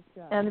show.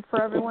 And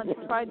for everyone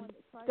that tried to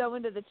go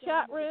into the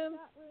chat room,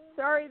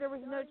 sorry there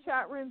was no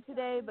chat room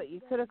today, but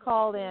you could have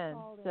called in.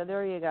 So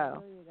there you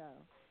go.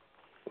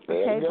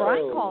 Okay,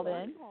 Brian called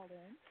in.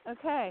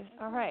 Okay,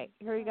 all right.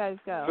 Here you guys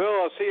go. Phil,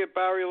 I'll see you at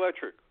Bowery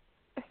Electric.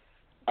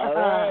 All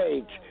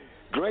right.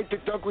 Great to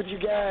talk with you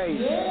guys.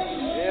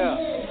 Yeah.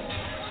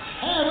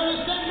 Hey, we're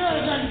the same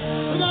girls, and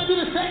we're going to do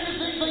the same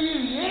thing for you.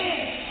 Yeah.